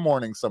 2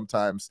 a.m.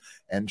 sometimes.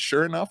 And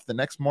sure enough, the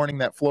next morning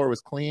that floor was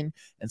clean.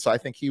 And so I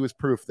think he was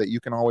proof that you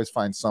can always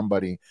find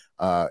somebody,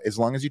 as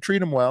long as you treat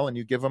them well and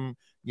you give them,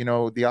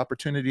 the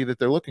opportunity that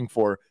they're looking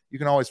for. You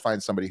can always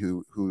find somebody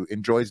who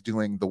enjoys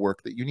doing the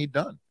work that you need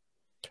done.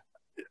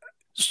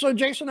 So,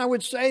 Jason, I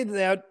would say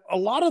that a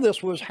lot of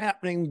this was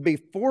happening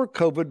before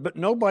COVID, but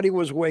nobody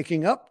was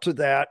waking up to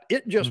that.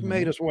 It just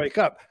made us wake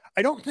up.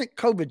 I don't think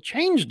COVID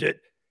changed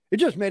it.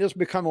 It just made us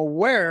become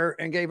aware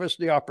and gave us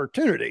the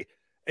opportunity.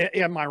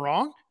 Am I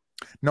wrong?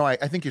 No, I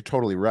think you're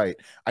totally right.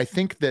 I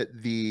think that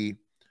the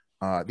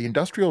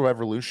Industrial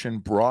Revolution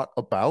brought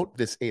about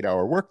this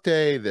 8-hour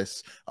workday,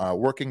 this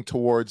working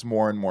towards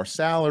more and more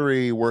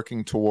salary,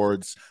 working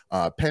towards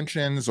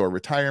pensions or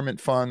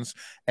retirement funds.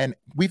 And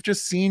we've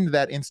just seen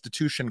that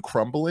institution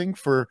crumbling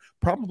for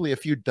probably a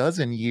few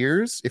dozen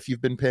years, if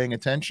you've been paying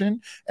attention,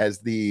 as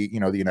the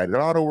United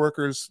Auto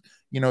Workers,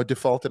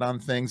 defaulted on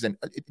things. And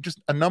just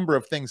a number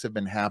of things have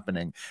been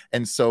happening.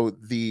 And so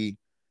the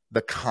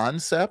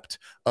concept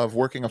of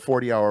working a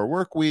 40-hour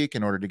work week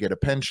in order to get a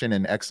pension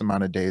and X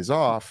amount of days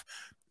off,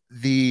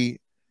 the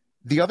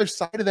the other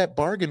side of that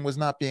bargain was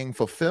not being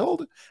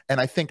fulfilled. And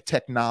I think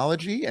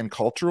technology and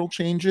cultural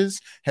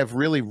changes have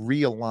really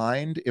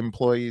realigned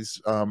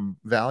employees'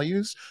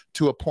 values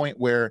to a point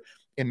where,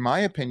 in my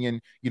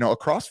opinion, a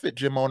CrossFit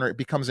gym owner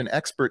becomes an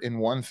expert in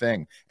one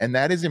thing, and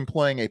that is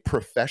employing a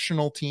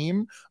professional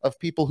team of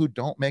people who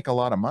don't make a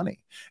lot of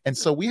money. And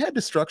so we had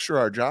to structure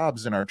our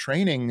jobs and our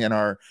training and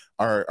our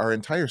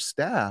entire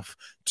staff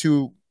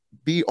to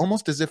be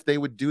almost as if they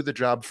would do the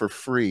job for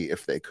free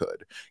if they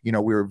could. We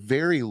were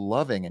very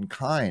loving and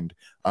kind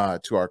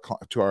to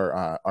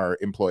our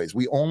employees.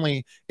 We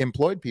only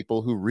employed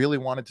people who really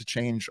wanted to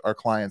change our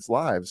clients'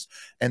 lives,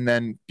 and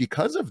then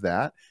because of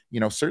that,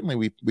 certainly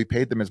we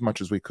paid them as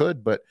much as we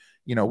could, but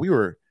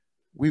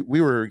we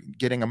were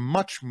getting a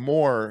much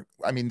more.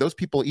 I mean, those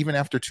people, even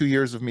after 2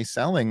 years of me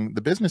selling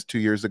the business 2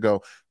 years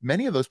ago,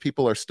 many of those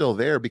people are still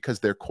there because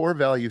their core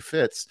value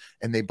fits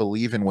and they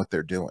believe in what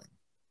they're doing.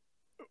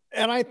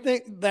 And I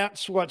think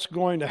that's what's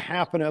going to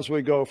happen as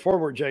we go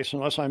forward, Jason,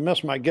 unless I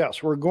miss my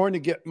guess. We're going to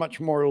get much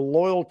more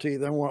loyalty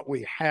than what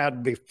we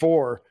had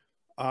before.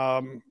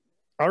 I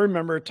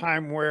remember a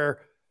time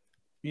where,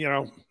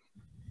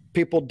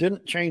 people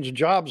didn't change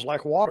jobs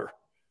like water.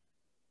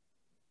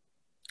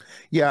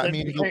 Yeah, then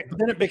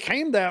it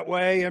became that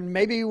way, and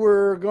maybe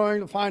we're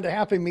going to find a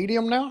happy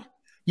medium now.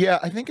 Yeah,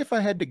 I think if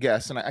I had to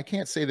guess, and I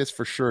can't say this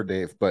for sure,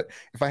 Dave, but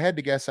if I had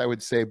to guess, I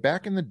would say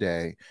back in the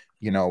day,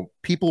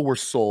 people were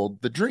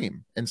sold the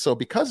dream. And so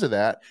because of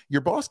that,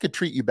 your boss could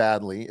treat you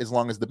badly as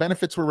long as the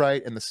benefits were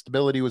right and the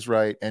stability was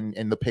right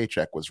and the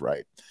paycheck was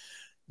right.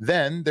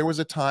 Then there was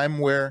a time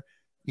where,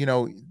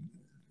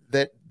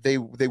 that they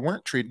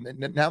weren't treating.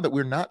 Now that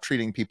we're not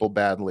treating people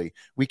badly,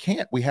 we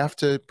have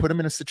to put them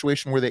in a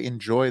situation where they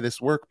enjoy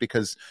this work,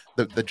 because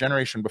the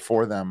generation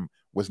before them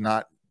was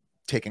not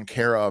taken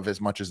care of as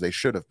much as they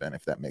should have been,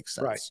 if that makes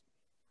sense. Right.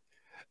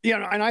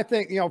 And I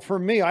think, for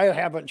me, I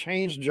haven't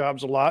changed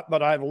jobs a lot,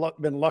 but I've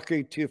been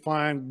lucky to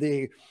find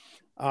the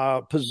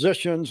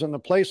positions and the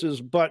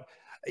places. But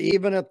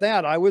even at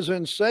that, I was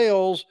in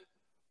sales,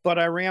 but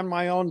I ran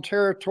my own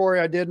territory.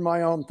 I did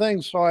my own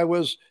thing. So I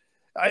was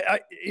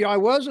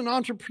an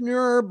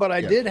entrepreneur, but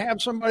I did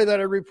have somebody that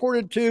I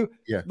reported to.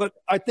 Yeah. But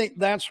I think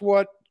that's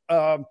what,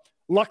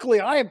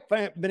 luckily, I have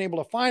been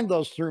able to find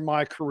those through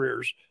my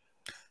careers.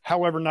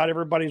 However, not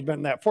everybody's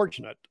been that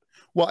fortunate.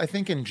 Well, I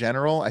think in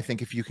general,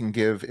 if you can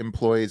give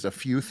employees a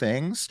few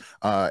things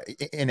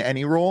in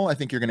any role, I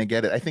think you're going to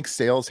get it. I think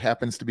sales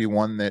happens to be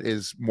one that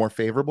is more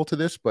favorable to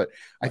this, but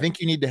I think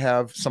you need to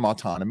have some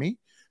autonomy.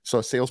 So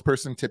a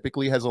salesperson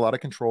typically has a lot of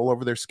control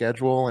over their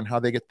schedule and how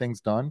they get things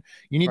done.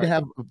 You need to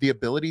have the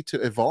ability to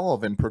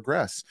evolve and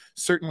progress.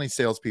 Certainly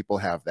salespeople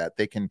have that.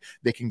 They can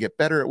get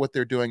better at what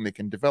they're doing. They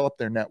can develop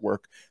their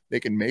network. They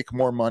can make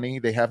more money.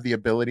 They have the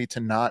ability to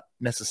not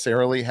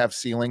necessarily have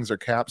ceilings or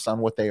caps on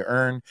what they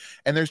earn.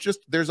 And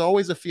there's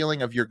always a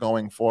feeling of you're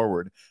going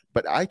forward.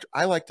 But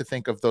I like to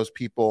think of those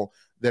people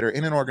that are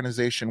in an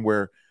organization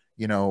where,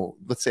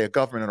 let's say a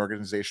government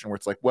organization where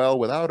it's like, well,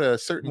 without a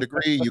certain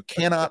degree, you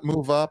cannot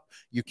move up,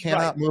 you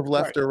cannot move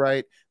left or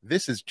right.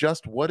 This is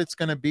just what it's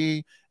going to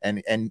be.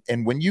 And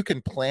when you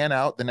can plan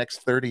out the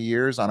next 30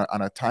 years on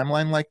a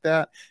timeline like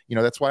that,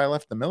 that's why I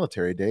left the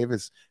military, Dave,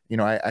 is,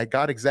 I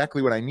got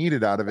exactly what I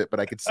needed out of it,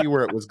 but I could see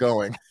where it was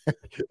going.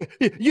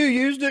 You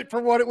used it for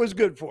what it was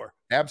good for.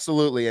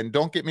 Absolutely. And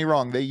don't get me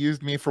wrong, they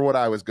used me for what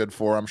I was good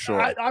for, I'm sure.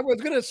 I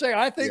was going to say,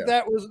 I think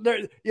that was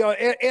there,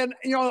 and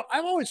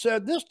I've always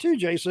said this too,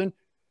 Jason.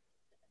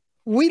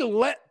 We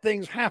let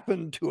things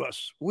happen to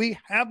us. We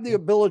have the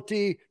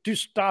ability to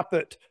stop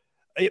it.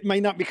 It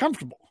may not be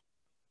comfortable,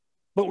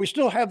 but we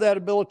still have that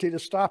ability to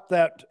stop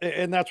that.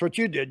 And that's what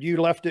you did. You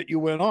left it, you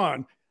went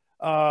on.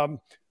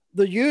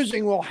 The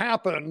using will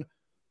happen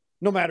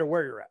no matter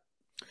where you're at.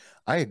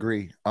 I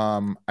agree.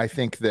 I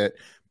think that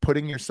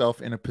putting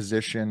yourself in a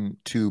position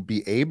to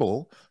be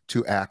able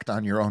to act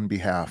on your own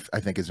behalf,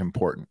 I think, is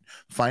important.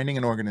 Finding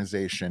an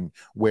organization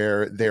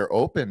where they're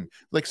open.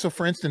 Like, so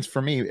for instance,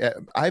 for me,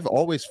 I've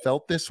always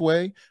felt this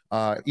way,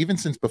 even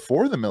since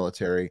before the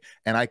military,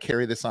 and I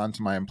carry this on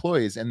to my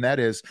employees, and that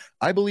is,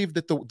 I believe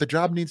that the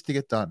job needs to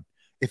get done.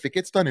 If it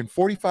gets done in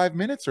 45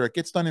 minutes or it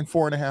gets done in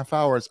 4.5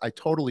 hours, I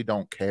totally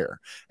don't care.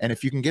 And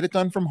if you can get it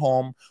done from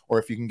home, or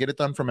if you can get it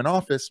done from an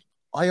office,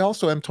 I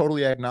also am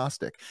totally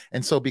agnostic.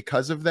 And so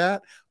because of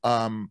that,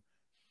 I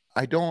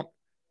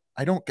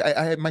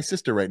had my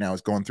sister right now is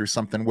going through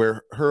something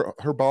where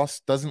her boss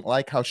doesn't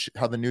like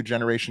how the new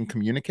generation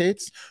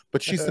communicates,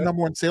 but she's the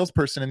number one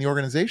salesperson in the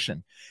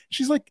organization.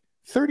 She's like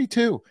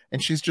 32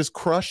 and she's just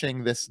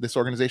crushing this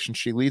organization.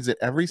 She leads it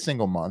every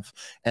single month,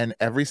 and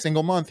every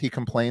single month he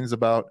complains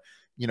about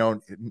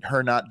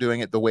her not doing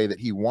it the way that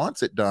he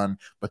wants it done,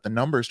 but the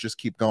numbers just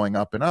keep going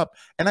up and up.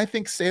 And I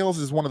think sales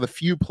is one of the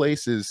few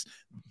places,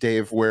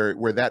 Dave, where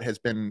that has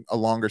been a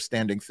longer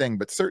standing thing.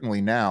 But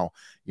certainly now,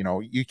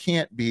 you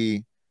can't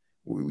be,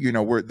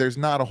 there's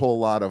not a whole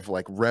lot of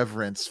like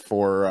reverence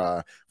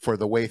for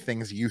the way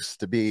things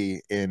used to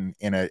be in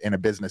a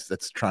business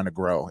that's trying to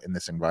grow in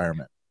this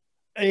environment.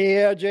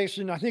 Yeah,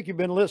 Jason, I think you've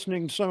been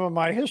listening to some of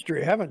my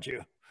history, haven't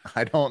you?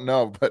 I don't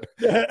know, but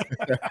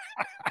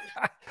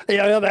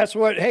Yeah, that's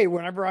what, hey,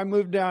 whenever I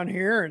moved down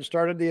here and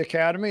started the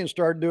academy and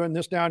started doing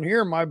this down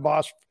here, my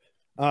boss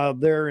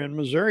there in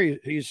Missouri,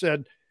 he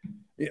said,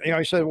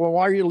 I said, well,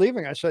 why are you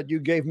leaving? I said, you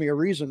gave me a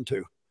reason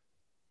to.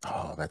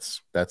 oh,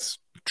 that's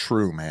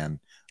true, man.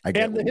 I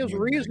get And what you his mean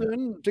there.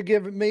 reason to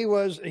give me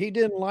was he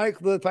didn't like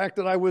the fact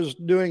that I was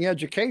doing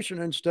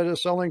education instead of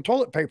selling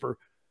toilet paper.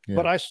 Yeah.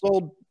 But I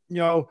sold,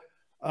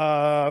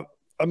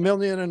 a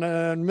million and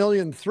a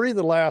million three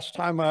the last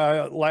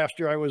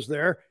year I was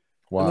there.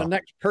 And the Wow.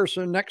 next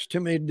person next to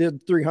me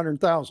did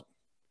 300,000.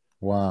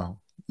 Wow.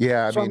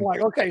 Yeah. I So I'm mean, like,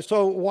 okay,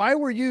 so why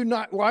were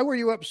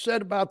you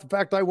upset about the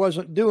fact I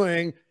wasn't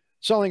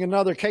selling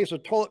another case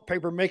of toilet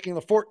paper, making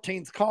the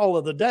 14th call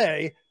of the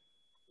day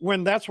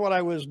when that's what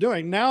I was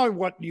doing? Now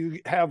what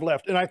you have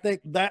left. And I think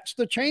that's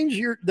the change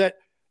that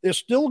is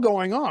still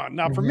going on.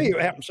 Now, for me,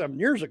 it happened 7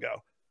 years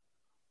ago.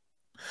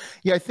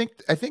 yeah,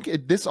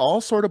 this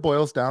all sort of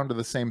boils down to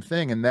the same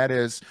thing, and that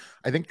is,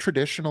 I think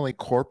traditionally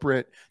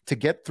to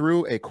get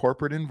through a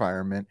corporate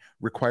environment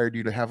required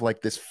you to have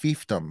like this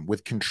fiefdom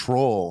with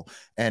control,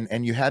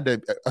 and you had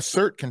to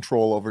assert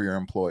control over your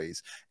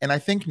employees. And I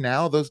think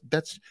now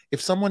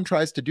if someone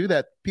tries to do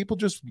that, people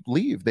just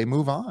leave, they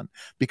move on,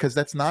 because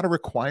that's not a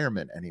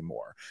requirement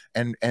anymore.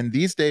 And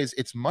these days,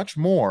 it's much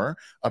more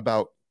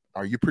about,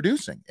 are you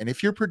producing? And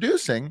if you're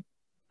producing,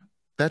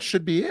 that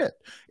should be it.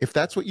 If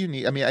that's what you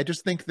need. I mean, I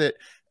just think that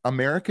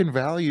American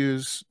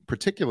values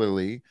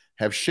particularly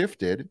have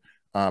shifted,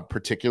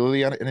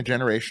 particularly in a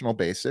generational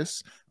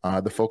basis.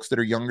 The folks that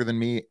are younger than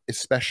me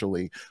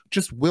especially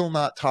just will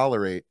not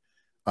tolerate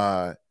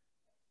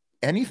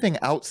anything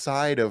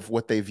outside of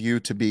what they view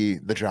to be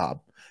the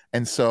job.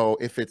 And so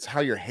if it's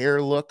how your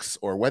hair looks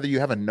or whether you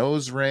have a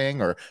nose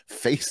ring or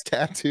face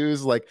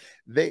tattoos, like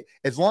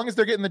as long as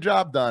they're getting the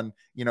job done,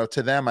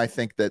 to them, I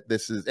think that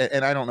this is,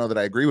 and I don't know that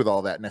I agree with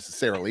all that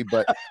necessarily,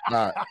 but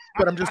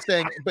I'm just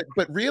saying,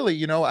 but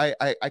really,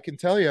 I can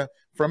tell you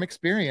from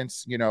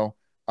experience, the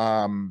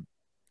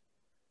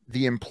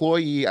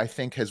employee, I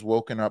think, has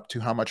woken up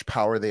to how much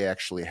power they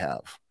actually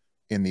have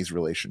in these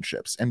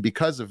relationships. And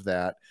because of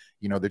that,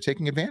 they're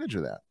taking advantage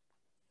of that.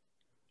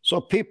 So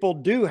people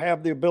do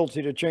have the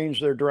ability to change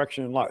their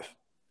direction in life.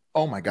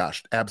 Oh my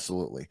gosh,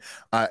 absolutely.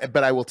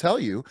 But I will tell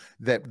you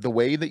that the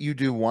way that you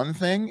do one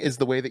thing is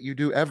the way that you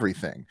do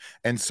everything.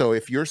 And so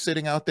if you're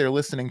sitting out there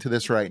listening to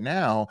this right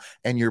now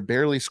and you're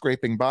barely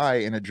scraping by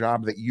in a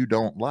job that you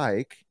don't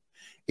like,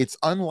 it's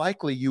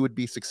unlikely you would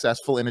be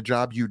successful in a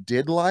job you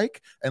did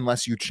like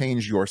unless you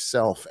change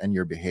yourself and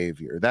your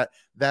behavior. That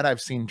I've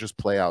seen just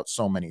play out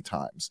so many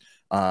times.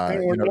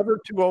 And we're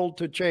never too old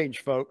to change,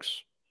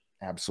 folks.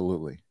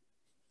 Absolutely.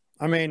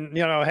 I mean,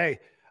 hey,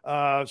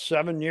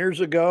 7 years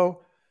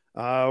ago,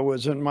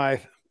 was in my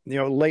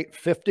late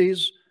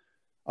 50s.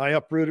 I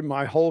uprooted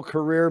my whole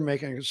career,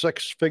 making a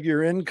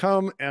six-figure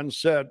income, and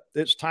said,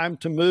 it's time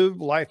to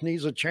move. Life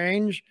needs a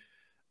change.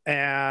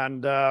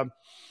 And I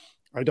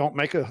don't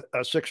make a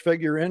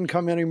six-figure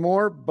income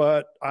anymore,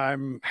 but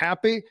I'm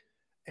happy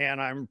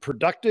and I'm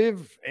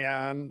productive.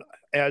 And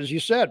as you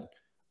said,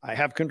 I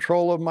have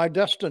control of my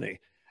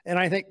destiny. And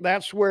I think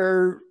that's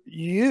where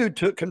you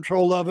took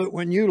control of it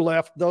when you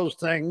left those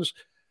things.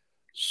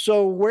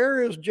 So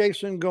where is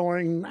Jason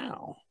going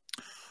now?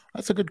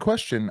 That's a good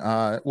question.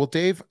 Well,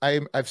 Dave,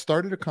 I've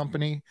started a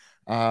company,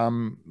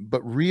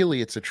 but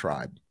really it's a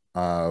tribe.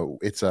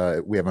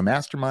 We have a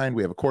mastermind.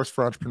 We have a course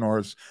for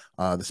entrepreneurs,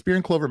 the Spear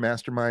and Clover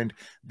Mastermind.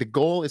 The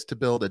goal is to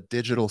build a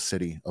digital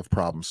city of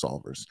problem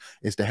solvers,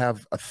 is to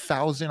have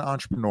 1,000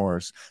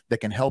 entrepreneurs that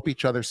can help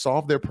each other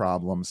solve their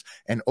problems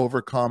and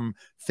overcome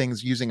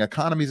things using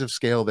economies of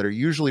scale that are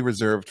usually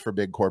reserved for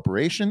big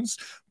corporations,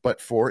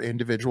 but for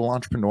individual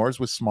entrepreneurs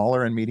with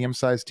smaller and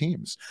medium-sized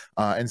teams.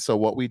 And so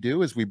what we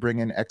do is we bring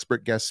in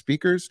expert guest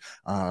speakers.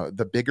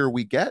 The bigger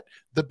we get,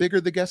 the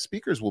bigger the guest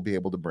speakers will be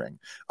able to bring.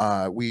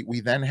 We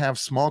then have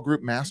small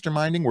group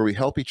masterminding where we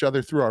help each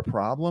other through our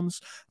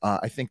problems.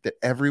 I think that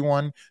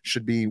everyone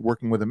should be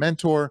working with a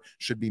mentor,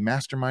 should be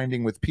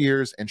masterminding with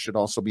peers, and should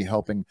also be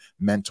helping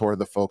mentor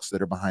the folks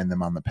that are behind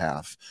them on the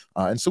path.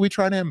 And so we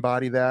try to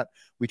embody that.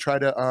 We're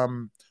trying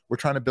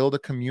to build a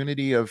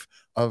community of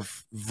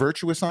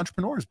virtuous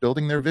entrepreneurs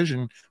building their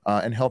vision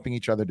and helping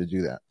each other to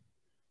do that.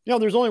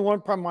 There's only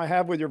one problem I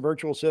have with your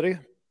virtual city.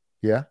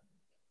 Yeah.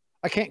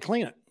 I can't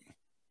clean it.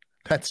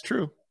 That's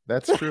true.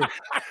 That's true.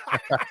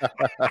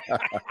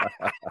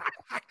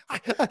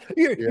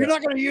 You're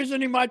not going to use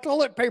any of my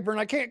toilet paper, and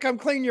I can't come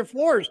clean your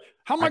floors.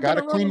 How am I going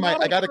to clean my?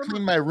 I got to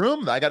clean my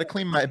room. I got to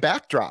clean my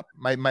backdrop,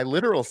 my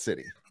literal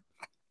city.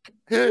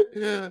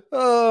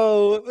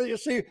 Oh, you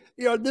see,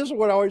 this is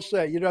what I always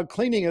say.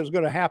 Cleaning is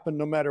going to happen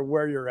no matter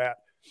where you're at.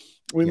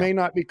 We may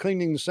not be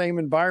cleaning the same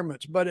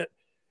environments, but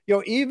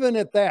even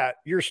at that,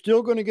 you're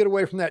still going to get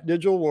away from that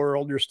digital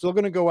world. You're still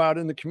going to go out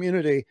in the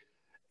community,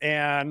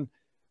 and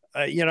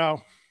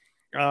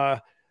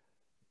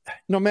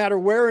no matter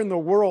where in the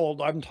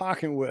world I'm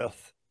talking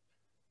with,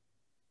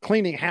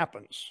 cleaning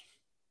happens.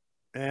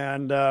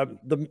 And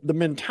the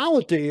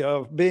mentality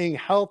of being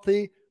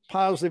healthy,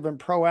 positive, and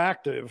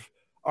proactive,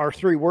 our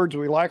three words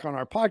we like on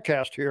our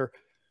podcast here,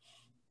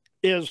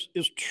 is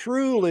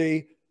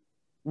truly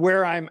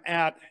where I'm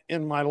at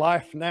in my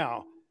life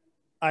now.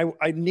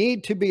 I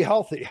need to be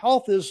healthy.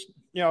 Health is,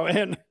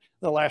 in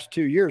the last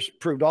 2 years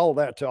proved all of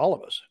that to all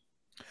of us.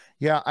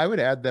 Yeah, I would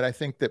add that I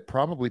think that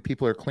probably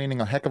people are cleaning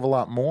a heck of a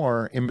lot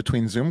more in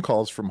between Zoom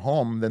calls from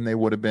home than they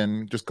would have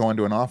been just going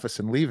to an office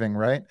and leaving,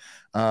 right?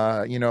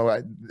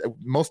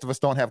 Most of us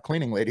don't have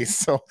cleaning ladies,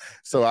 so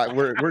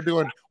we're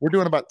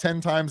doing about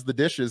 10 times the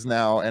dishes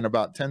now and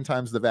about 10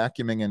 times the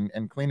vacuuming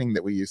and cleaning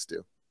that we used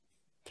to.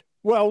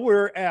 Well,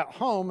 we're at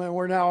home and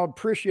we're now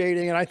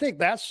appreciating, and I think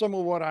that's some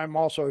of what I'm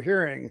also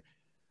hearing,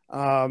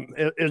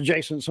 is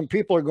Jason, some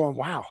people are going,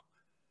 wow,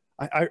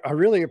 I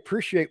really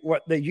appreciate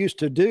what they used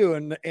to do.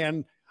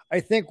 And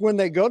I think when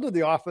they go to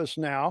the office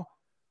now,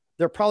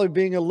 they're probably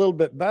being a little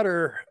bit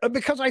better,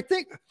 because I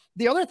think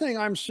the other thing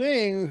I'm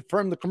seeing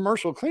from the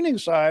commercial cleaning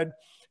side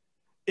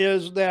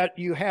is that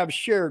you have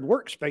shared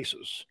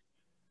workspaces.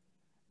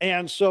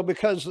 And so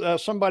because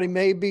somebody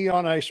may be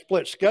on a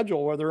split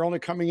schedule where they're only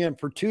coming in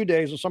for 2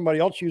 days and somebody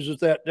else uses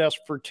that desk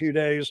for 2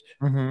 days,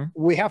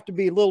 we have to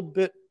be a little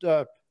bit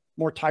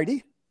more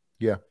tidy.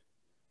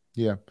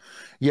 Yeah.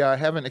 I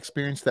haven't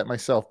experienced that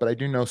myself, but I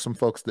do know some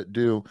folks that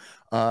do.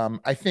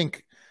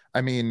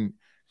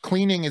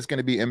 Cleaning is going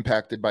to be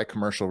impacted by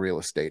commercial real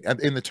estate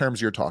in the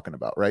terms you're talking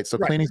about, right? So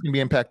cleaning is going to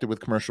be impacted with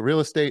commercial real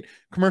estate.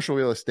 Commercial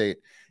real estate,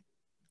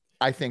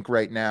 I think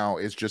right now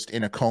is just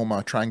in a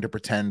coma, trying to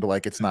pretend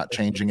like it's not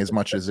changing as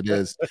much as it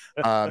is,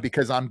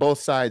 because on both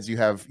sides you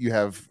have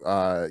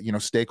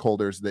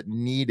stakeholders that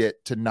need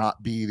it to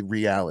not be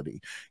reality.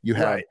 You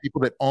have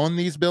people that own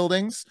these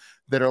buildings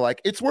that are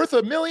like, it's worth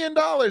 $1 million,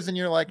 and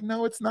you're like,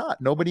 no, it's not.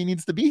 Nobody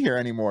needs to be here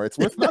anymore. It's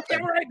worth nothing.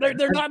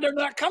 They're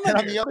not coming.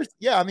 On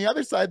the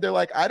other side, they're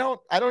like, I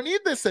don't need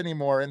this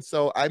anymore. And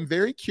so I'm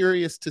very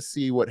curious to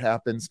see what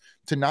happens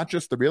to not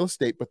just the real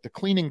estate, but the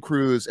cleaning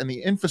crews and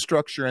the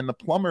infrastructure and the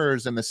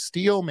plumbers and the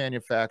steel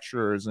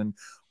manufacturers and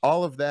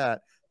all of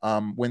that.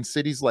 When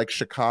cities like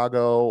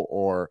Chicago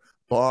or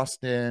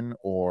Boston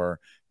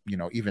or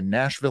even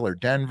Nashville or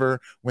Denver,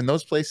 when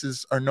those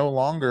places are no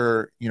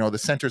longer, the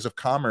centers of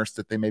commerce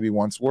that they maybe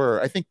once were,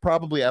 I think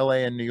probably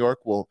LA and New York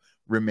will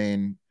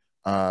remain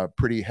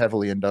pretty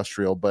heavily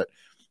industrial. But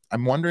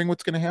I'm wondering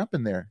what's going to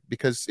happen there,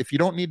 because if you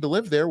don't need to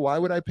live there, why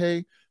would I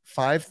pay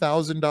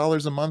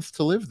 $5,000 a month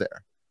to live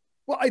there?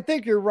 Well, I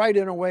think you're right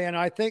in a way. And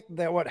I think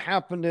that what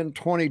happened in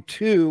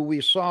 22,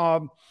 we saw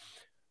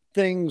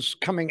things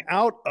coming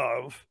out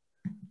of,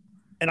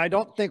 and I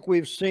don't think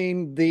we've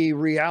seen the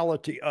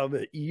reality of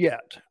it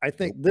yet. I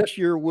think this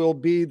year will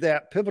be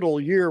that pivotal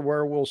year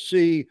where we'll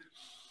see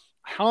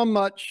how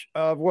much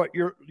of what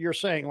you're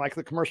saying, like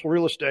the commercial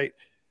real estate,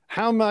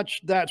 how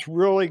much that's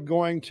really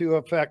going to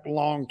affect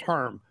long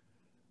term.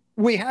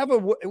 We have a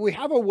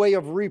way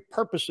of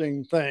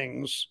repurposing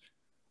things,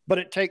 but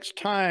it takes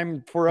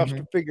time for us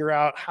to figure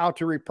out how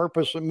to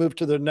repurpose and move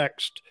to the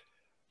next.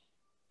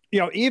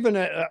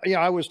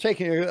 I was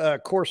taking a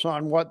course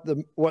on what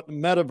the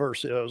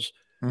metaverse is.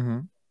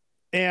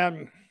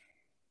 And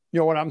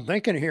what I'm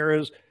thinking here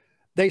is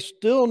they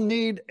still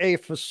need a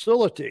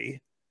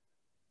facility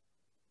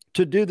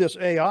to do this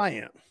AI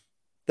in.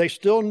 They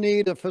still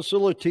need a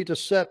facility to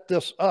set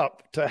this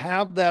up, to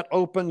have that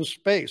open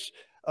space.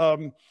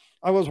 I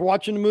was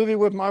watching a movie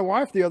with my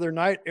wife the other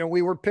night, and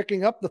we were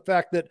picking up the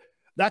fact that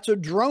that's a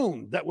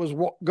drone that was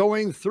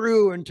going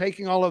through and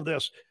taking all of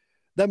this.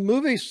 The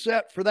movie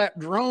set for that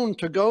drone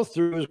to go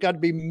through has got to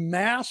be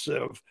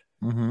massive.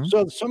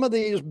 So some of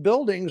these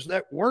buildings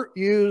that weren't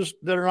used,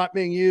 that are not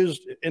being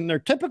used in their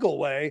typical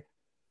way,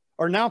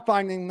 are now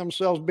finding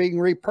themselves being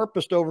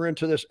repurposed over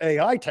into this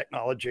AI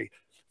technology.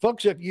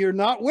 Folks, if you're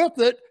not with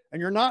it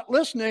and you're not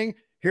listening,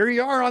 here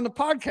you are on the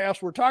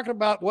podcast. We're talking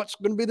about what's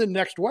going to be the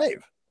next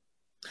wave.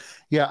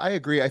 Yeah, I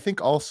agree. I think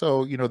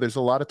also, there's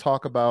a lot of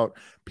talk about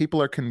people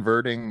are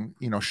converting,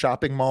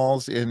 shopping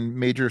malls in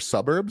major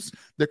suburbs.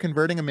 They're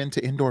converting them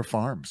into indoor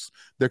farms.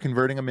 They're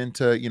converting them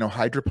into,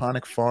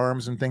 hydroponic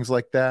farms and things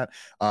like that.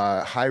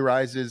 High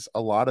rises,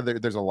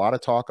 there's a lot of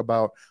talk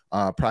about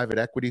private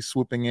equity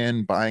swooping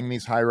in, buying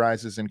these high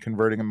rises and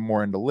converting them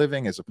more into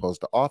living as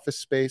opposed to office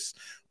space.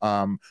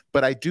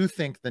 But I do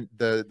think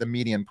that the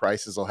median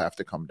prices will have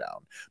to come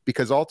down,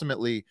 because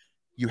ultimately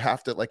you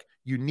have to,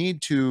 you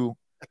need to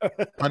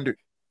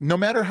no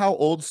matter how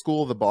old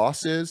school the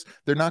boss is,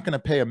 they're not going to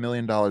pay $1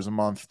 million a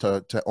month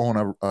to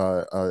own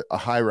a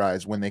high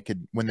rise when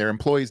their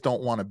employees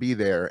don't want to be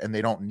there and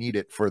they don't need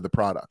it for the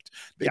product.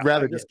 They'd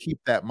rather just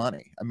keep that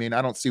money. I mean,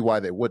 I don't see why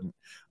they wouldn't.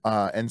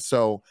 And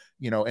so,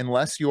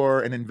 unless you're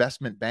an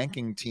investment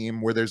banking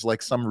team where there's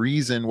some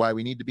reason why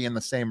we need to be in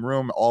the same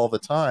room all the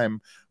time,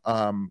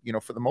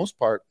 for the most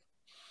part,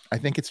 I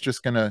think it's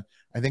going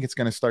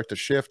to start to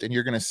shift, and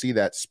you're going to see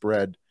that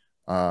spread.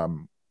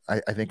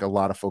 I think a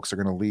lot of folks are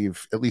going to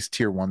leave at least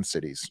tier 1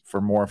 cities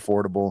for more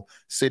affordable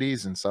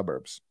cities and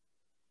suburbs.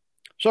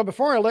 So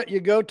before I let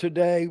you go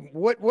today,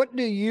 what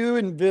do you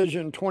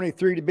envision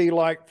 23 to be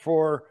like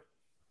for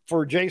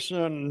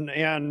Jason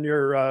and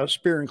your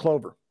Spear and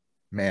Clover?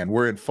 Man,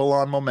 we're in full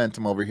on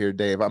momentum over here,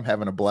 Dave. I'm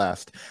having a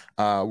blast.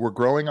 We're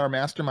growing our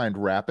mastermind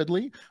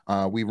rapidly.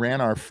 We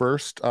ran our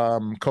first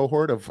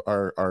cohort of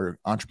our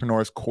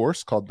entrepreneurs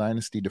course called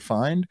Dynasty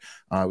Defined.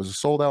 It was a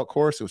sold out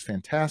course. It was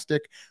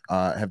fantastic.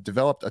 Have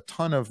developed a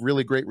ton of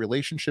really great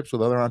relationships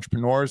with other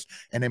entrepreneurs,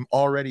 and I'm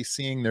already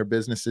seeing their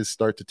businesses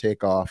start to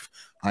take off.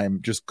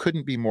 I'm just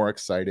couldn't be more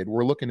excited.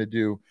 We're looking to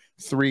do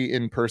 3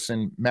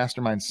 in-person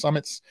mastermind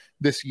summits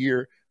this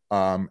year.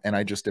 And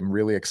I just am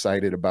really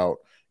excited about,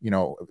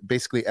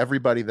 basically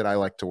everybody that I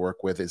like to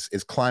work with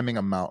is climbing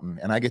a mountain,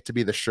 and I get to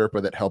be the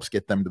Sherpa that helps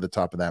get them to the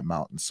top of that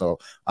mountain. So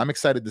I'm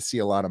excited to see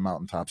a lot of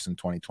mountaintops in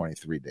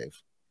 2023,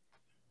 Dave.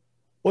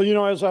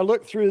 Well, as I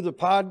look through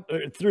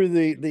through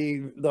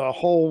the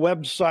whole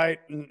website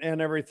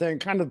and everything,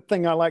 kind of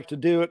thing I like to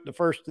do at the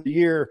first of the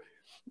year,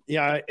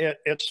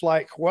 it's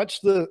like,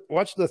 what's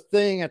the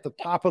thing at the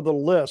top of the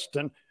list?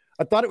 And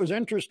I thought it was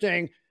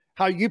interesting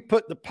how you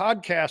put the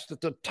podcast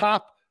at the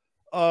top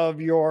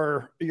of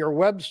your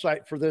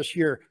website for this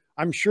year.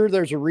 I'm sure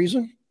there's a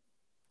reason.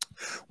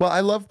 Well,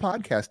 I love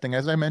podcasting.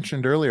 As I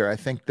mentioned earlier, I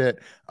think that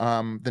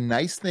the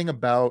nice thing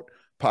about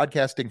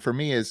podcasting for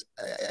me is,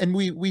 and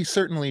we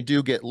certainly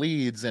do get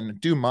leads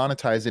and do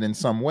monetize it in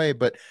some way,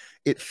 but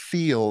it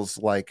feels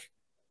like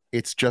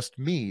it's just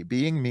me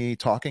being me,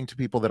 talking to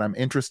people that I'm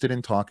interested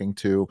in talking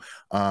to.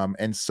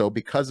 And so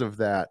because of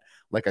that,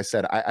 like I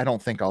said, I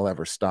don't think I'll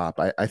ever stop.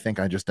 I think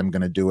I just am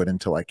going to do it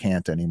until I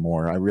can't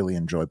anymore. I really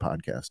enjoy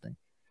podcasting.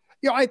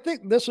 I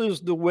think this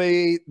is the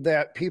way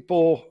that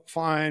people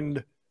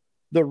find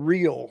the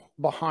real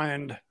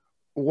behind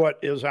what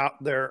is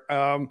out there.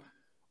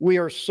 We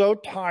are so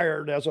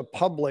tired as a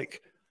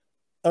public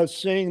of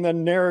seeing the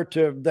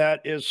narrative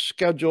that is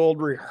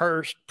scheduled,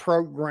 rehearsed,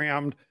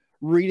 programmed,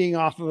 reading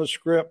off of a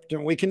script.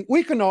 And we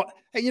can all,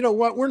 hey, you know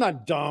what? We're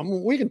not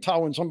dumb. We can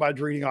tell when somebody's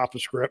reading off a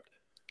script.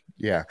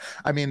 Yeah.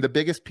 I mean, the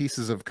biggest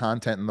pieces of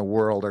content in the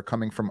world are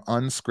coming from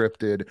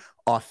unscripted,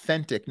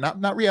 authentic,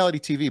 not reality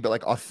TV, but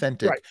like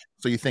authentic. Right.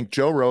 So you think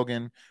Joe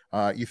Rogan,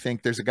 you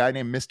think there's a guy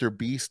named Mr.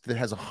 Beast that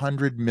has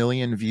 100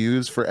 million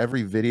views for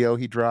every video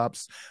he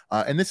drops.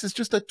 And this is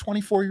just a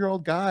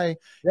 24-year-old guy,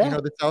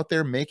 that's out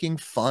there making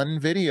fun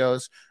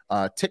videos.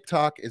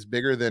 TikTok is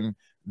bigger than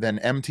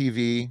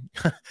MTV.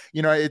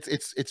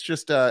 It's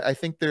just, I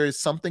think there is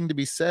something to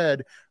be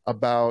said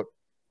about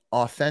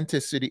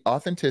authenticity,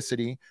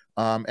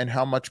 and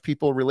how much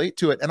people relate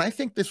to it. And I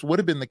think this would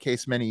have been the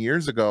case many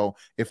years ago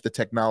if the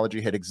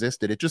technology had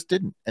existed. It just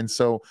didn't. And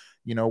so,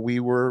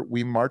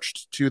 we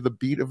marched to the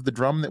beat of the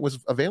drum that was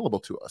available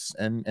to us.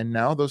 And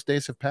now those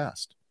days have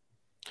passed.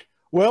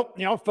 Well,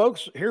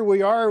 folks, here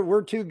we are.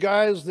 We're 2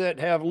 guys that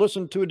have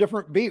listened to a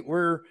different beat.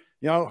 We're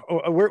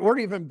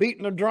even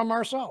beating a drum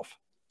ourselves.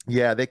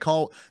 Yeah, they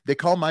call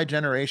my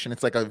generation,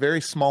 it's like a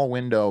very small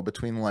window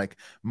between like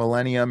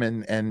millennium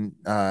and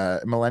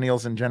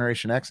millennials and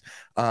Generation X.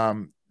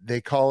 They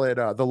call it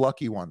the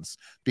lucky ones,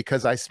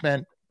 because I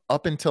spent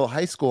up until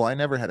high school, I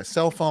never had a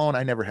cell phone,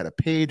 I never had a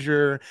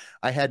pager.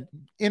 I had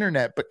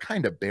internet, but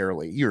kind of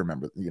barely. You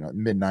remember,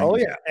 mid-90s. Oh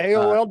yeah,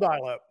 AOL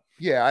dial-up.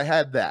 Yeah, I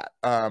had that.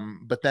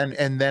 But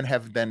then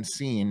have then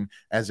seen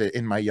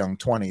in my young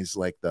 20s,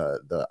 like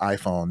the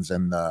iPhones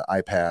and the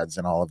iPads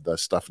and all of the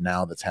stuff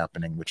now that's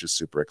happening, which is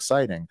super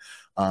exciting.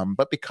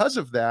 But because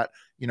of that,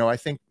 I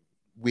think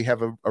we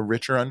have a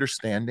richer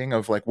understanding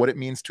of like what it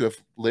means to have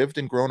lived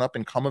and grown up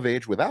and come of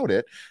age without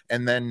it.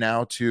 And then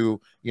now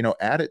to,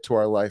 add it to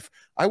our life.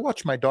 I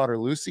watch my daughter,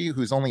 Lucy,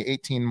 who's only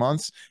 18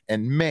 months,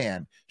 and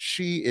man,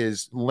 she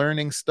is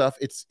learning stuff.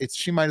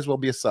 She might as well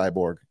be a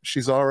cyborg.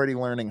 She's already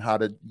learning how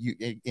to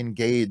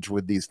engage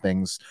with these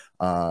things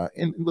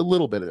in a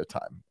little bit at a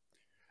time.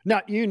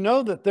 Now,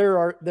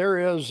 that there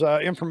is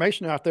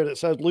information out there that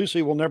says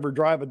Lucy will never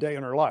drive a day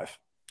in her life.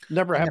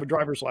 Never have a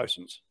driver's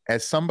license.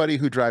 As somebody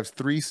who drives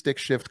 3 stick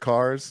shift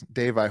cars,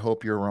 Dave, I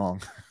hope you're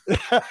wrong.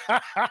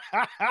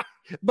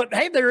 But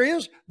hey, there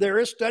is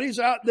studies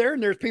out there,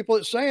 and there's people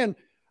that saying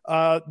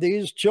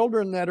these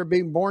children that are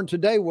being born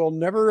today will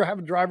never have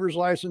a driver's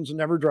license and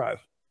never drive.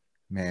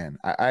 Man,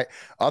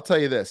 I'll tell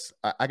you this.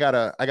 I got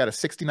a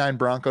 69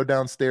 Bronco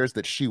downstairs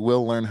that she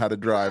will learn how to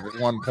drive at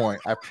one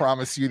point. I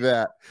promise you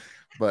that.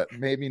 But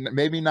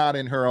maybe not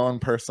in her own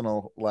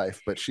personal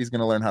life, but she's going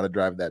to learn how to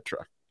drive that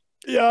truck.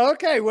 Yeah.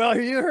 Okay. Well,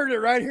 you heard it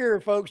right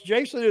here, folks.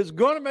 Jason is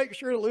going to make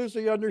sure that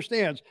Lucy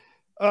understands.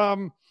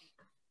 There's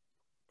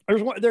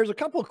a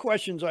couple of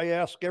questions I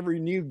ask every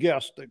new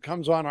guest that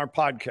comes on our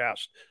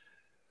podcast.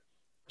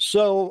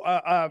 So,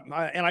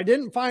 and I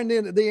didn't find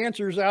the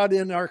answers out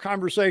in our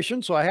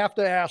conversation, so I have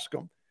to ask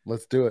them.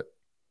 Let's do it.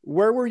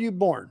 Where were you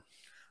born?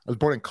 I was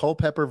born in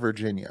Culpeper,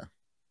 Virginia.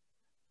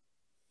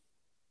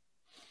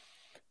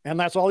 And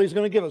that's all he's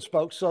going to give us,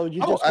 folks. So you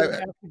have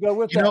to go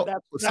with that.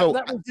 That was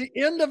the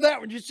end of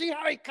that one. Did you see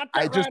how he cut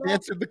that? I just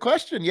answered the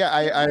question. Yeah,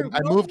 I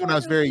moved when I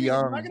was very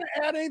young. I'm not going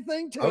to add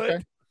anything to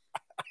it.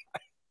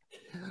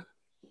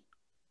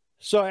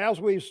 So as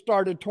we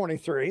started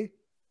 23,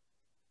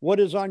 what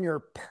is on your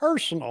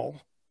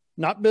personal,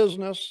 not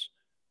business,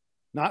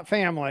 not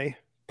family,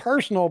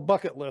 personal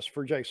bucket list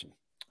for Jason?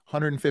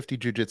 150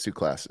 jujitsu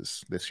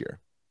classes this year.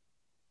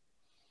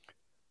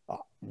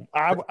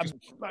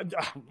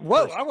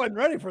 Whoa, I wasn't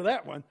ready for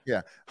that one.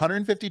 Yeah,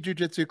 150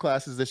 jujitsu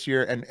classes this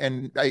year,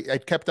 and I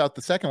kept out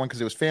the second one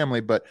because it was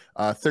family, but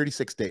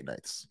 36 date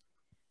nights.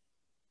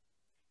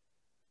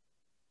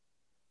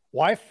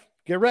 Wife,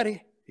 get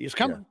ready. He's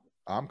coming.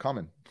 Yeah, I'm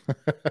coming.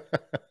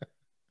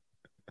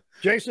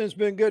 Jason, it's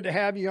been good to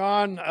have you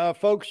on.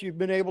 Folks, you've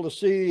been able to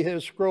see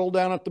his scroll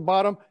down at the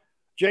bottom.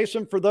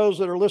 Jason, for those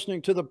that are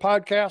listening to the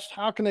podcast,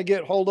 how can they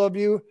get hold of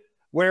you?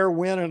 Where,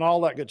 when, and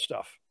all that good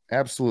stuff?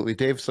 Absolutely,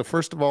 Dave. So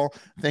first of all,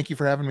 thank you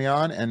for having me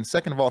on. And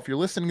second of all, if you're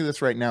listening to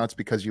this right now, it's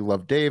because you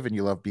love Dave and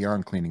you love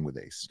Beyond Cleaning with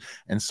Ace.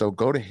 And so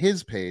go to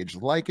his page,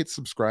 like it,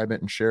 subscribe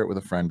it, and share it with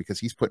a friend because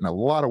he's putting a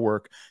lot of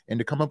work in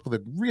to come up with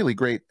a really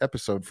great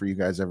episode for you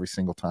guys every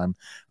single time.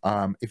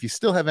 If you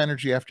still have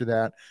energy after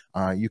that,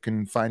 you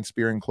can find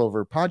Spear and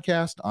Clover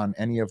podcast on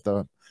any of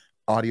the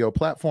audio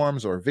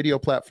platforms or video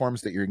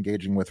platforms that you're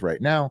engaging with right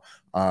now.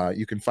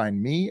 You can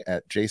find me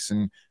at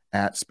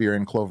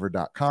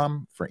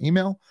jason@spearandclover.com for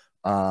email.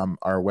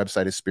 Our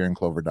website is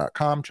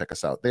spearandclover.com. Check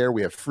us out there.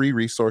 We have free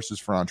resources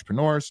for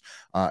entrepreneurs,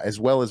 as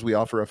well as we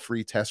offer a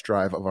free test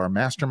drive of our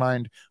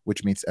mastermind,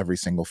 which meets every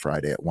single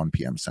Friday at 1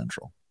 p.m.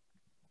 Central.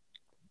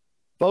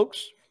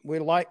 Folks, we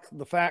like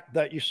the fact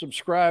that you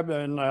subscribe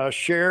and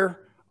share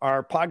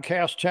our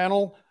podcast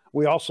channel.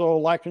 We also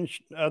like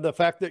the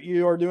fact that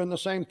you are doing the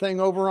same thing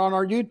over on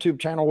our YouTube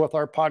channel with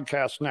our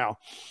podcast now.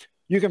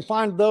 You can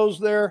find those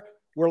there.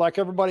 We're like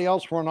everybody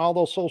else. We're on all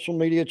those social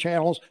media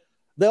channels.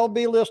 They'll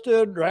be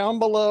listed down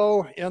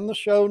below in the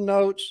show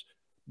notes,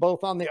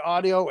 both on the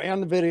audio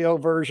and the video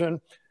version.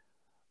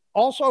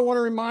 Also, I want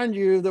to remind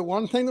you that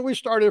one thing that we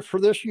started for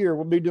this year,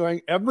 we'll be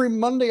doing every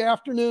Monday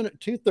afternoon at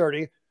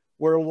 2:30.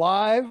 We're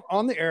live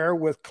on the air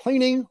with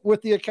Cleaning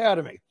with the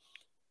Academy.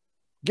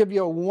 Give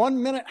you a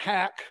 1-minute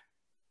hack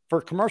for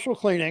commercial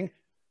cleaning,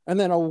 and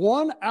then a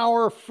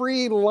 1-hour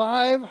free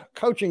live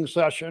coaching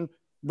session.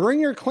 Bring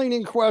your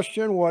cleaning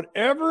question,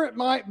 whatever it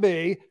might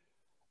be,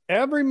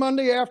 every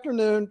Monday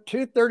afternoon,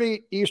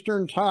 2:30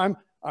 Eastern time.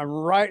 I'm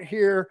right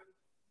here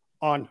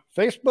on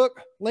Facebook,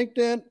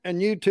 LinkedIn,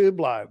 and YouTube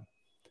Live.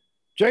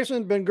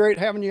 Jason, been great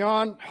having you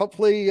on.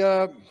 Hopefully,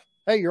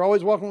 hey, you're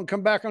always welcome to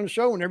come back on the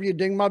show whenever you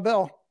ding my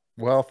bell.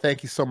 Well,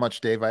 thank you so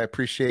much, Dave. I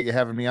appreciate you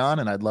having me on,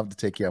 and I'd love to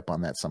take you up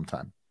on that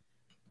sometime.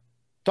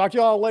 Talk to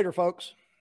you all later, folks.